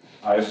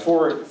 I have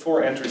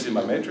four entries in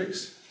my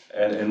matrix.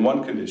 And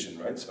one condition,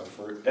 right? So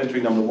for entry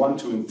number 1,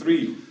 2, and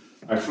 3,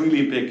 I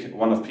freely pick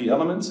one of P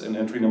elements, and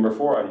entry number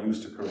 4 I use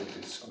to correct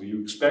this. So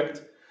you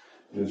expect,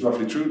 and it's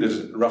roughly true,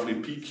 there's roughly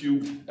P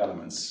cubed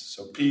elements.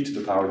 So P to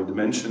the power of the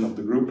dimension of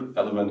the group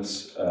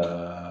elements,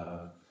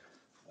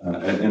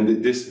 and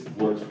this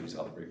works for these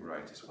algebraic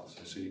varieties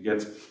also. So you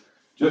get,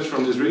 just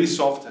from this really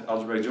soft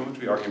algebraic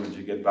geometry argument,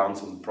 you get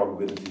bounds on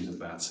probabilities of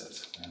bad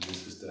sets. And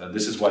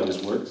this is why this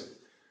works,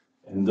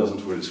 and it doesn't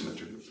for the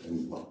symmetric group.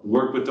 And, well, the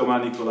work with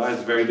Thomas Nicolai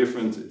is very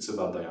different. It's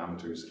about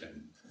diameters,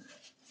 and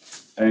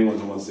anyone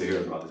who wants to hear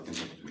about it can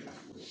talk to me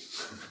afterwards.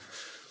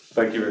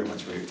 Thank you very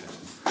much for your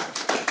attention.